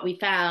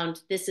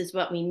found, this is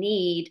what we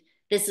need,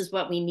 this is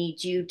what we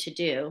need you to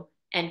do,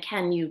 and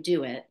can you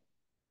do it?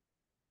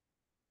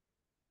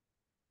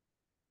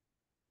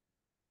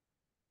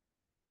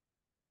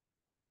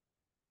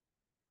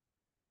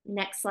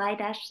 Next slide,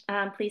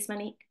 please,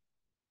 Monique.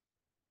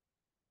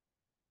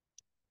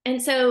 And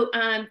so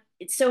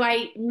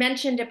I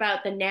mentioned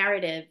about the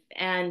narrative,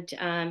 and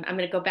I'm going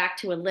to go back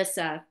to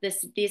Alyssa.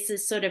 This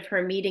is sort of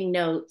her meeting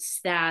notes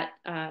that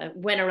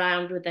went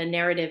around with a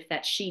narrative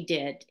that she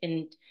did.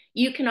 And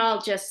you can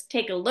all just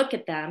take a look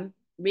at them,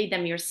 read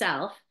them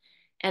yourself.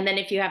 And then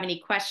if you have any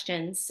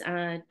questions,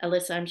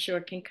 Alyssa, I'm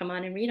sure, can come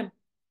on and read them.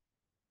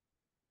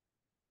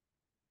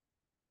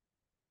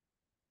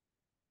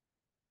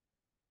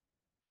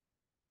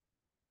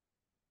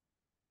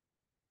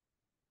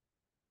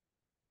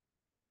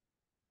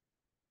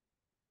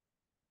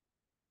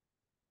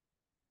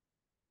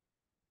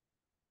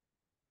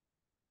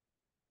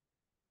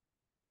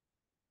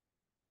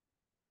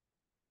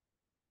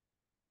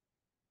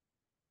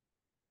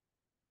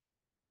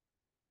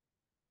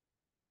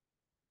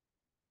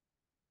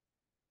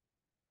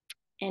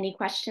 Any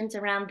questions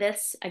around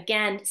this?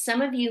 Again,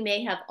 some of you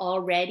may have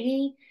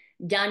already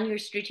done your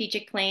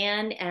strategic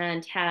plan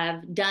and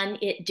have done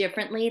it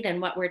differently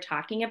than what we're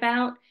talking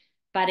about.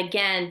 But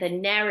again, the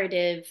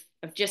narrative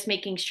of just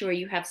making sure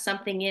you have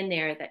something in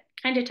there that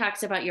kind of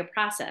talks about your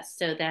process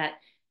so that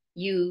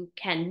you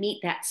can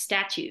meet that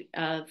statute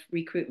of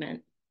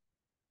recruitment.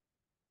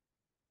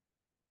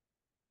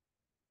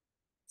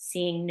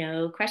 Seeing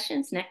no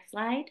questions, next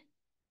slide.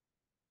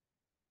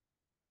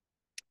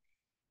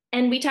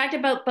 And we talked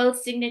about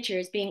both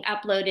signatures being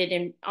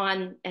uploaded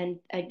and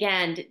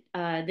again,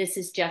 this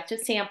is just a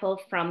sample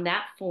from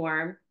that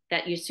form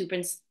that your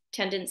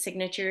superintendent's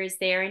signature is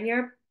there and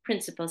your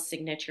principal's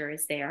signature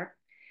is there.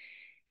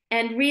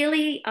 And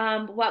really,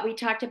 what we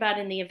talked about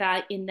in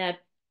the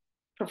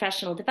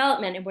professional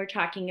development, and we're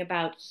talking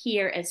about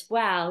here as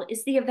well,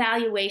 is the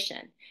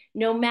evaluation.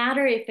 No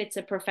matter if it's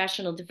a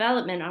professional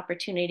development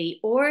opportunity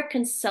or a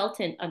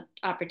consultant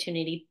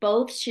opportunity,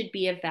 both should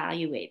be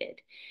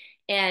evaluated.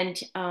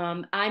 And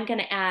I'm going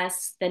to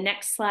ask the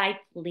next slide,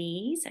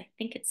 please. I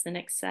think it's the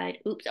next slide.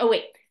 Oops. Oh,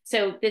 wait.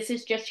 So this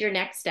is just your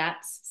next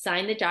steps.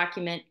 Sign the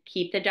document,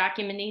 keep the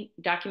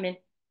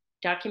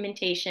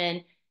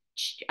documentation,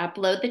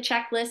 upload the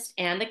checklist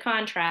and the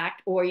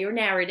contract, or your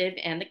narrative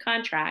and the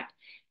contract,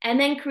 and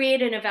then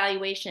create an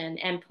evaluation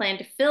and plan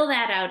to fill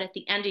that out at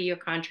the end of your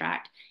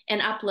contract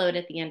and upload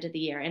at the end of the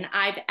year. And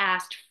I've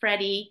asked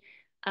Freddie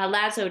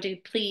Lazo to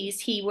please,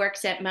 he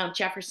works at Mount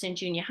Jefferson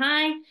Junior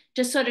High,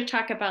 to sort of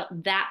talk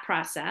about that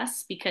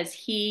process, because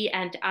he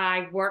and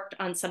I worked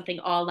on something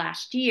all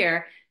last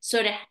year,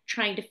 sort of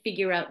trying to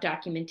figure out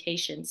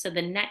documentation. So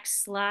the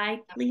next slide,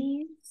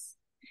 please.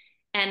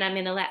 And I'm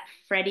going to let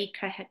Freddie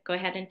go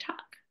ahead and talk.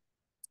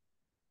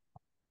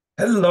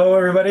 Hello,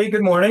 everybody.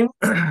 Good morning.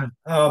 I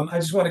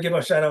just want to give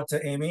a shout out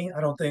to Amy. I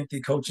don't think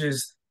the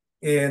coaches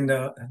in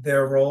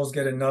their roles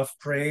get enough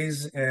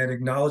praise and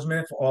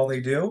acknowledgement for all they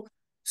do.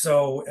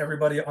 So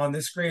everybody on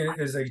this screen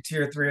is a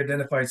Tier 3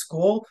 identified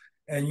school,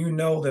 and you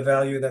know the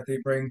value that they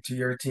bring to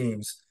your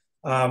teams.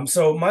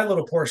 So my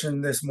little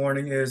portion this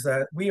morning is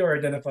that we are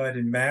identified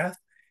in math,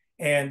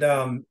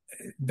 and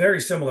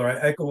very similar. I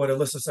echo what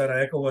Alyssa said.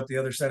 I echo what the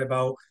other said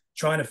about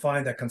trying to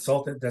find that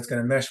consultant that's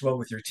going to mesh well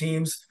with your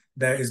teams,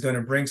 that is going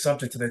to bring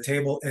something to the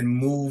table and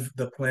move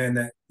the plan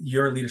that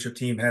your leadership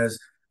team has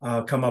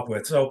come up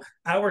with. So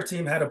our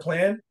team had a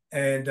plan,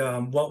 and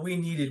what we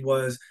needed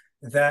was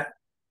that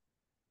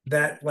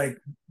like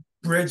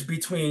bridge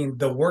between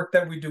the work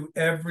that we do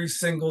every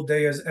single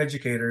day as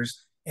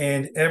educators,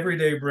 and every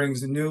day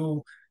brings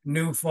new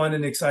fun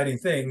and exciting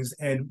things.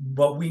 And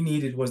what we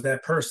needed was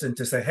that person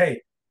to say,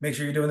 hey, make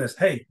sure you're doing this.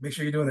 Hey, make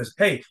sure you're doing this.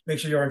 Hey, make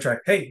sure you're on track.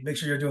 Hey, make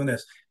sure you're doing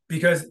this.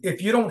 Because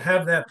if you don't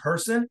have that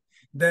person,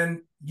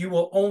 then you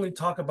will only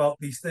talk about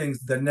these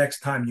things the next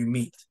time you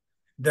meet.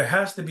 There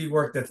has to be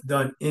work that's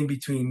done in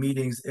between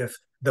meetings if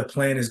the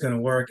plan is going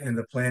to work and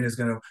the plan is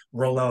going to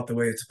roll out the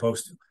way it's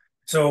supposed to.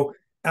 So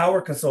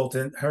our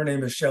consultant, her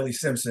name is Shelly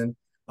Simpson.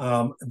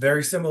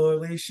 Very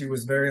similarly, she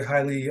was very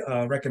highly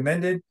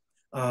recommended.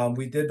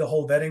 We did the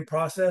whole vetting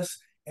process,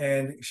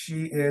 and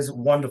she is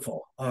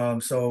wonderful.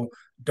 So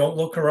don't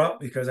look her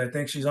up, because I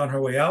think she's on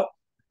her way out.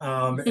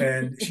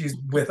 And she's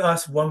with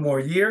us one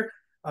more year.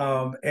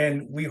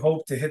 And we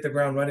hope to hit the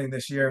ground running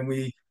this year, and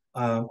we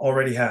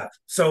already have.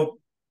 So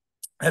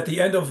at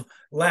the end of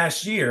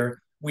last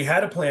year, we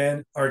had a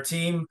plan, our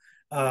team,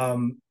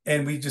 and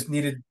we just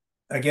needed,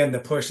 again, the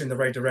push in the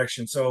right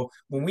direction. So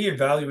when we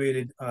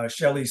evaluated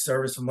Shelly's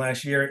service from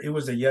last year, it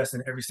was a yes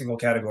in every single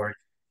category.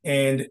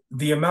 And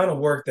the amount of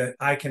work that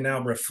I can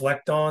now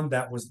reflect on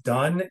that was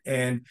done,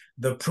 and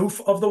the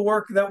proof of the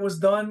work that was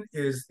done,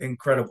 is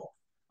incredible.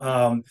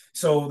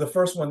 So the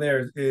first one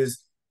there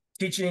is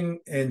teaching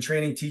and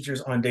training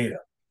teachers on data.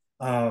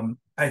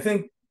 I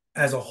think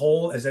as a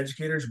whole, as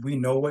educators, we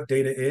know what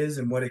data is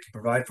and what it can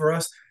provide for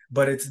us,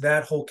 but it's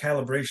that whole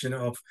calibration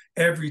of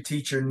every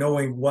teacher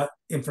knowing what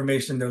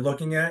information they're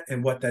looking at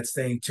and what that's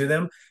saying to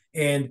them.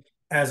 And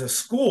as a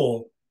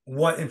school,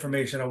 what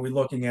information are we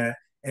looking at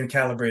and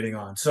calibrating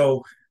on?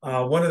 So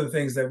one of the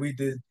things that we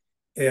did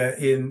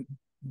in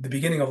the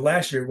beginning of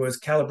last year was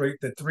calibrate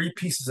the 3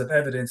 pieces of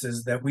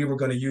evidences that we were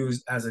going to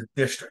use as a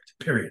district,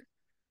 period.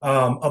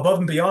 Above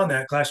and beyond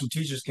that, classroom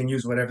teachers can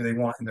use whatever they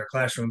want in their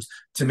classrooms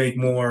to make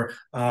more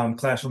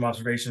classroom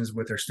observations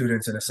with their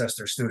students and assess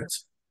their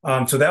students.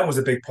 So that was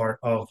a big part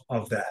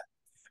of that.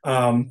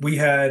 We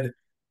had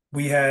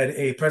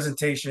a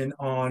presentation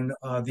on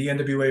the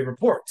NWA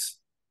reports.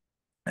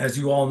 As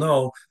you all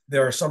know,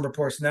 there are some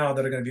reports now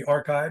that are going to be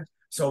archived.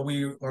 So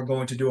we are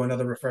going to do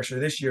another refresher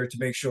this year to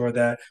make sure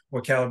that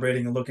we're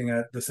calibrating and looking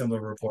at the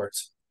similar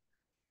reports.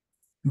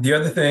 The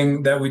other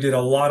thing that we did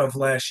a lot of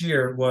last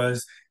year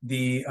was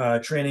the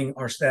training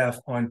our staff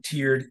on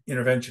tiered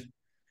intervention.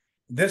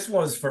 This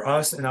was for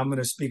us, and I'm going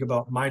to speak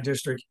about my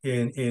district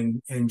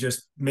in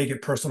just make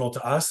it personal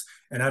to us.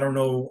 And I don't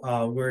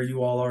know where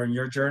you all are in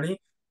your journey,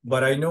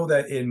 but I know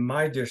that in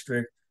my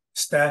district,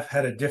 staff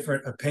had a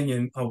different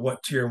opinion of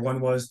what tier 1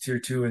 was, tier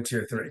 2, and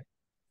tier 3.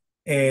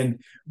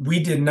 And we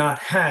did not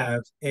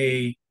have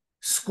a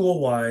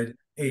school-wide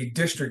a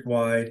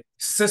district-wide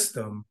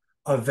system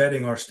of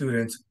vetting our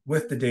students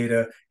with the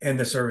data and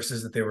the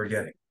services that they were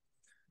getting.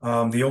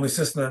 The only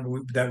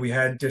system that we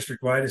had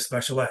district-wide is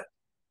special ed,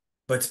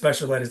 but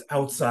special ed is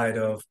outside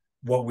of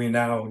what we're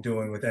now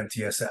doing with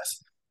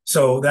MTSS.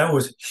 So that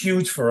was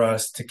huge for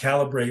us to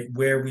calibrate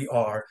where we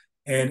are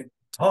and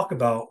talk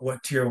about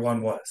what tier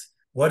one was.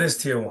 What is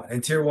tier one?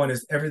 And tier one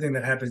is everything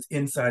that happens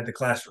inside the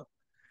classroom.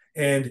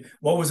 And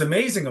what was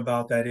amazing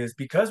about that is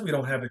because we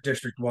don't have a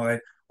district-wide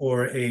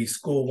or a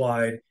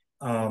school-wide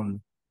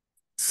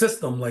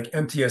system like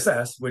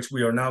MTSS, which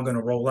we are now going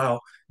to roll out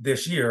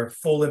this year,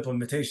 full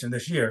implementation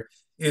this year,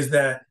 is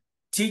that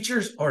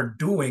teachers are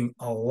doing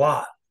a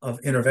lot of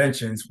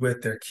interventions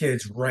with their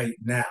kids right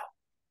now.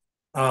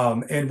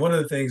 And one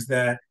of the things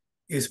that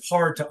is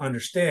hard to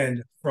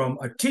understand from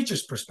a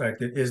teacher's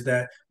perspective is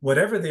that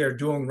whatever they are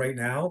doing right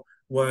now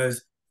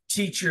was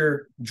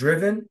teacher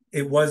driven,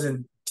 it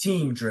wasn't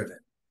team driven.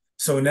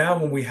 So now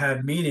when we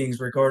have meetings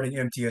regarding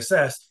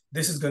MTSS,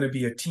 this is going to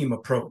be a team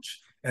approach.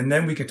 And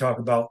then we can talk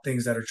about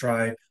things that are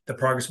tried, the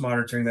progress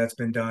monitoring that's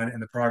been done,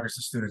 and the progress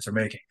the students are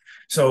making.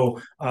 So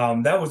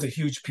that was a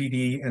huge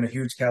PD and a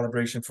huge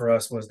calibration for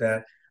us, was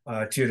that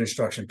tiered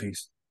instruction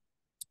piece.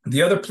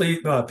 The other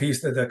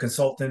piece that the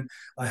consultant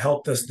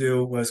helped us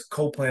do was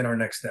co-plan our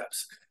next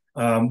steps.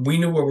 We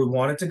knew where we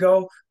wanted to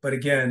go, but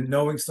again,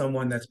 knowing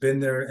someone that's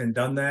been there and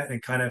done that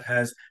and kind of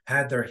has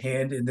had their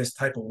hand in this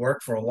type of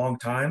work for a long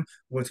time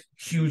was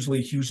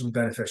hugely, hugely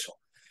beneficial.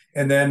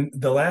 And then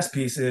the last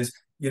piece is,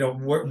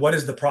 what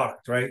is the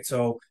product, right?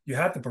 So you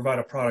have to provide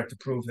a product to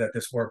prove that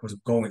this work was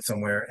going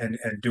somewhere and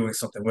doing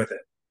something with it.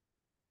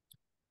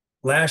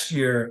 Last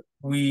year,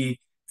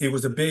 it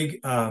was a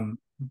big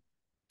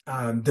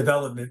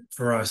development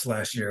for us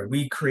last year.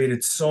 We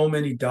created so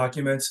many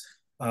documents,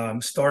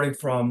 starting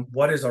from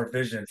what is our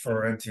vision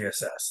for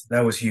MTSS.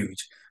 That was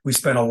huge. We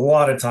spent a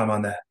lot of time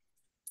on that.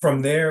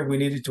 From there, we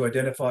needed to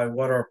identify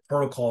what our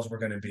protocols were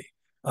going to be.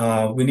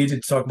 We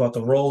needed to talk about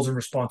the roles and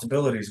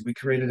responsibilities. We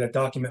created a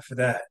document for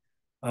that.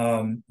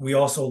 We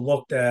also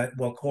looked at,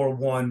 core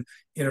one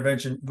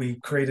intervention, we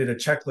created a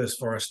checklist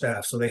for our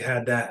staff, so they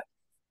had that.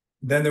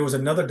 Then there was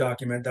another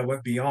document that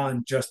went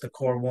beyond just the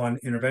core one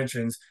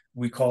interventions.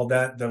 We called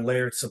that the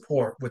layered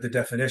support with the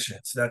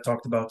definitions. That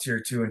talked about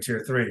tier two and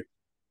tier three.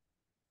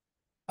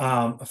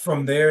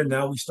 From there,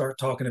 now we start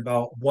talking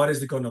about what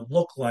is it going to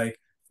look like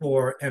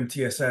for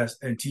MTSS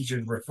and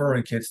teachers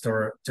referring kids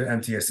to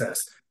MTSS.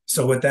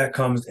 So with that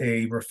comes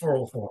a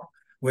referral form.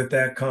 With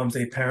that comes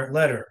a parent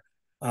letter.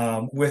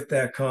 With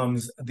that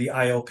comes the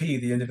ILP,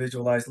 the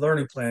individualized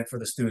learning plan for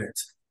the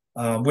students.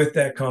 With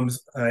that comes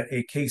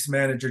a case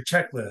manager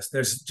checklist.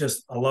 There's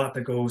just a lot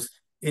that goes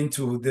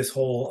into this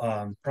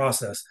whole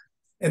process.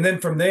 And then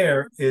from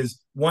there is,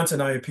 once an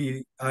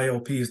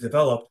IOP is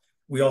developed,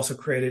 we also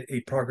created a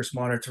progress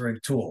monitoring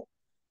tool.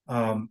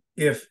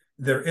 If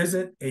there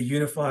isn't a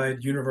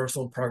unified,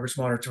 universal progress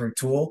monitoring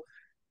tool,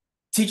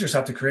 teachers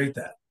have to create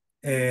that.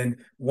 And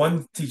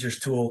one teacher's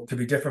tool could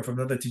be different from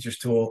another teacher's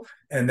tool.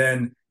 And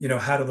then,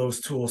 how do those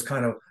tools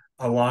kind of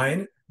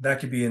align? That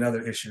could be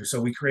another issue.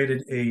 So we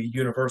created a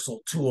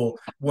universal tool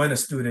when a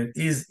student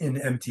is in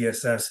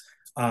MTSS,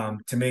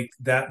 to make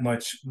that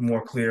much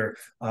more clear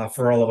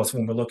for all of us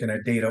when we're looking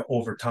at data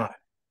over time.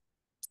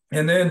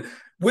 And then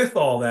with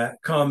all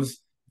that comes,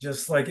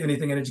 just like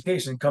anything in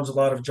education, comes a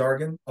lot of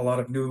jargon, a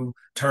lot of new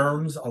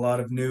terms, a lot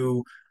of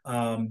new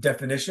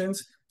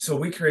definitions. So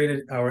we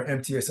created our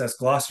MTSS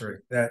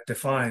glossary that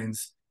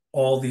defines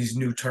all these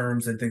new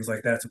terms and things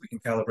like that, so we can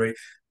calibrate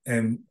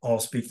and all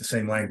speak the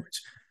same language.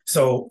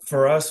 So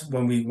for us,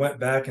 when we went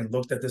back and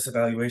looked at this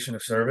evaluation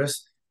of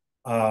service,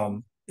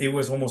 it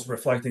was almost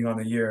reflecting on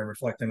the year and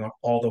reflecting on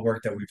all the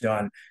work that we've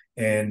done.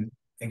 And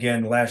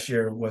again, last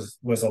year was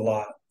a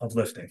lot of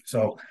lifting.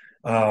 So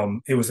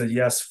it was a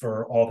yes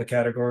for all the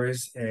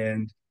categories.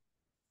 And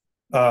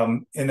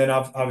then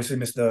I've obviously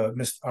missed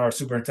our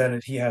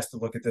superintendent. He has to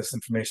look at this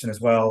information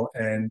as well.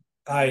 And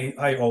I'm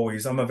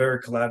a very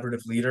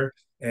collaborative leader,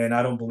 and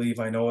I don't believe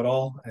I know it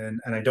all, and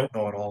I don't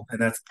know it all.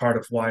 And that's part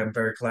of why I'm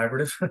very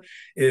collaborative.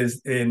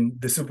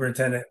 The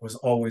superintendent was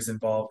always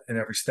involved in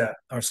every step.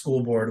 Our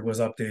school board was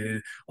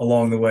updated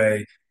along the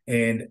way,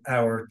 and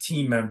our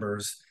team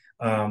members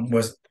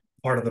was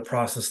part of the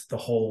process the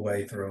whole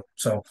way through.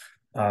 So,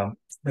 and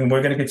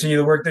we're going to continue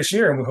the work this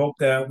year, and we hope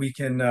that we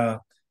can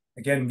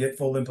again get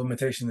full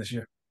implementation this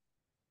year.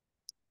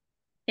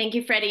 Thank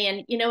you, Freddie.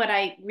 And you know what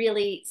I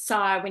really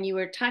saw when you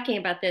were talking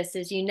about this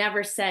is you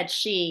never said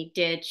she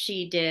did.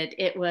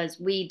 It was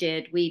we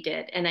did.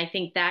 And I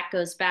think that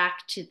goes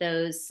back to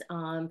those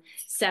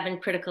 7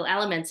 critical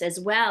elements, as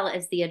well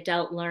as the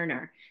adult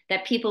learner,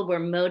 that people were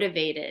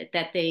motivated,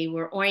 that they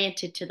were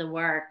oriented to the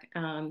work.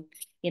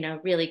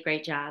 Really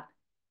great job.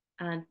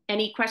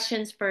 Any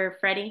questions for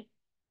Freddie?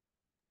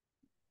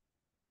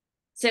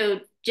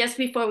 So just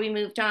before we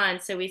moved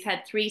on, so we've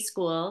had 3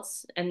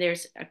 schools, and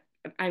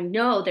I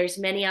know there's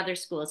many other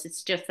schools.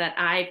 It's just that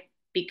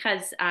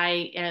because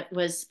I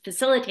was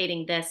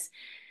facilitating this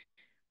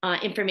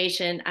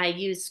information, I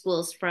used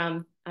schools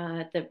from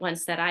the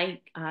ones that I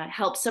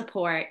help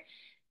support.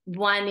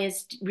 One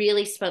is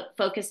really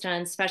focused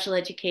on special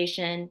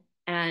education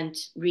and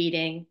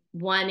reading.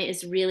 One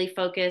is really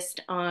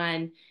focused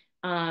on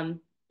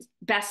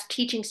best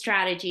teaching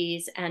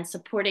strategies and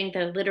supporting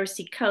the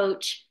literacy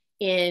coach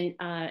in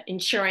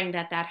ensuring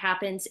that that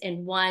happens.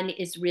 And one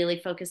is really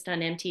focused on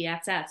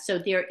MTSS. So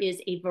there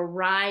is a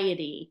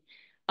variety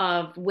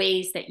of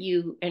ways that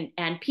you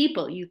and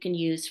people you can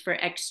use for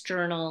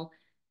external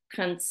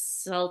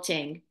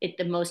consulting.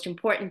 The most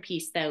important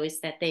piece, though,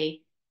 is that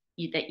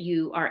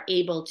you are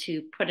able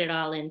to put it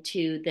all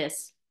into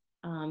this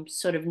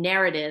sort of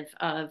narrative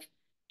of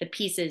the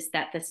pieces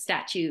that the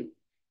statute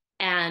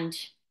and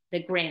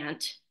the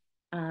grant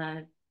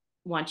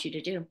want you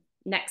to do.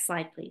 Next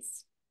slide,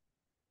 please.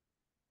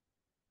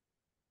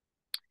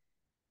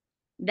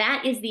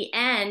 That is the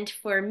end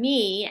for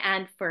me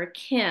and for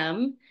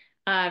Kim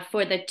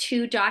for the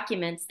 2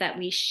 documents that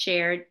we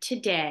shared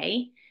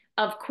today.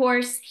 Of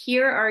course,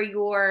 here are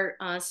your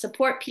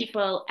support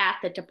people at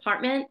the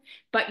department,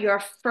 but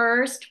your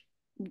first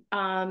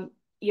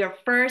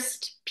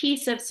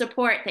piece of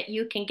support that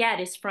you can get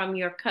is from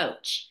your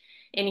coach.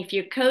 And if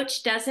your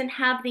coach doesn't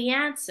have the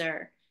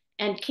answer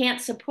and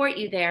can't support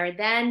you there,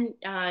 then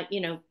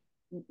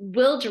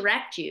we'll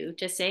direct you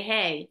to say,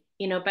 hey,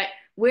 but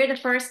we're the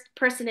first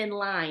person in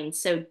line,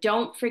 so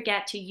don't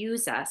forget to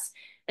use us.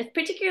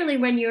 Particularly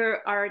when you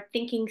are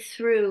thinking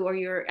through, or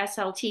your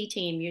SLT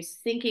team, you're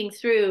thinking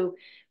through,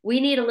 we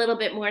need a little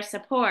bit more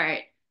support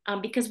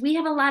because we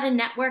have a lot of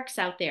networks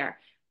out there.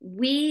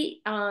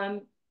 We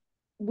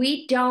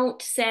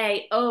don't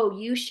say, oh,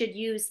 you should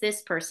use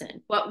this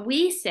person. What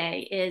we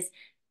say is,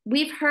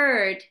 we've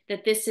heard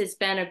that this has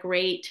been a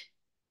great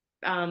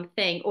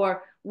thing,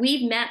 or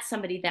we've met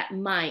somebody that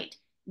might.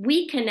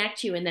 We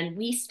connect you and then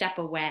we step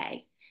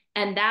away.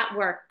 And that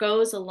work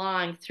goes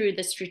along through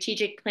the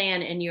strategic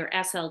plan and your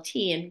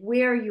SLT, and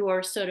where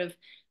you're sort of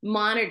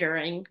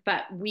monitoring,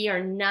 but we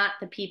are not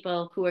the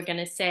people who are going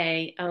to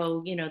say,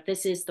 oh,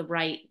 this is the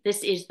right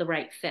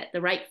fit.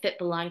 The right fit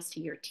belongs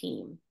to your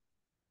team.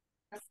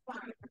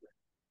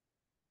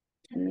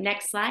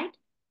 Next slide.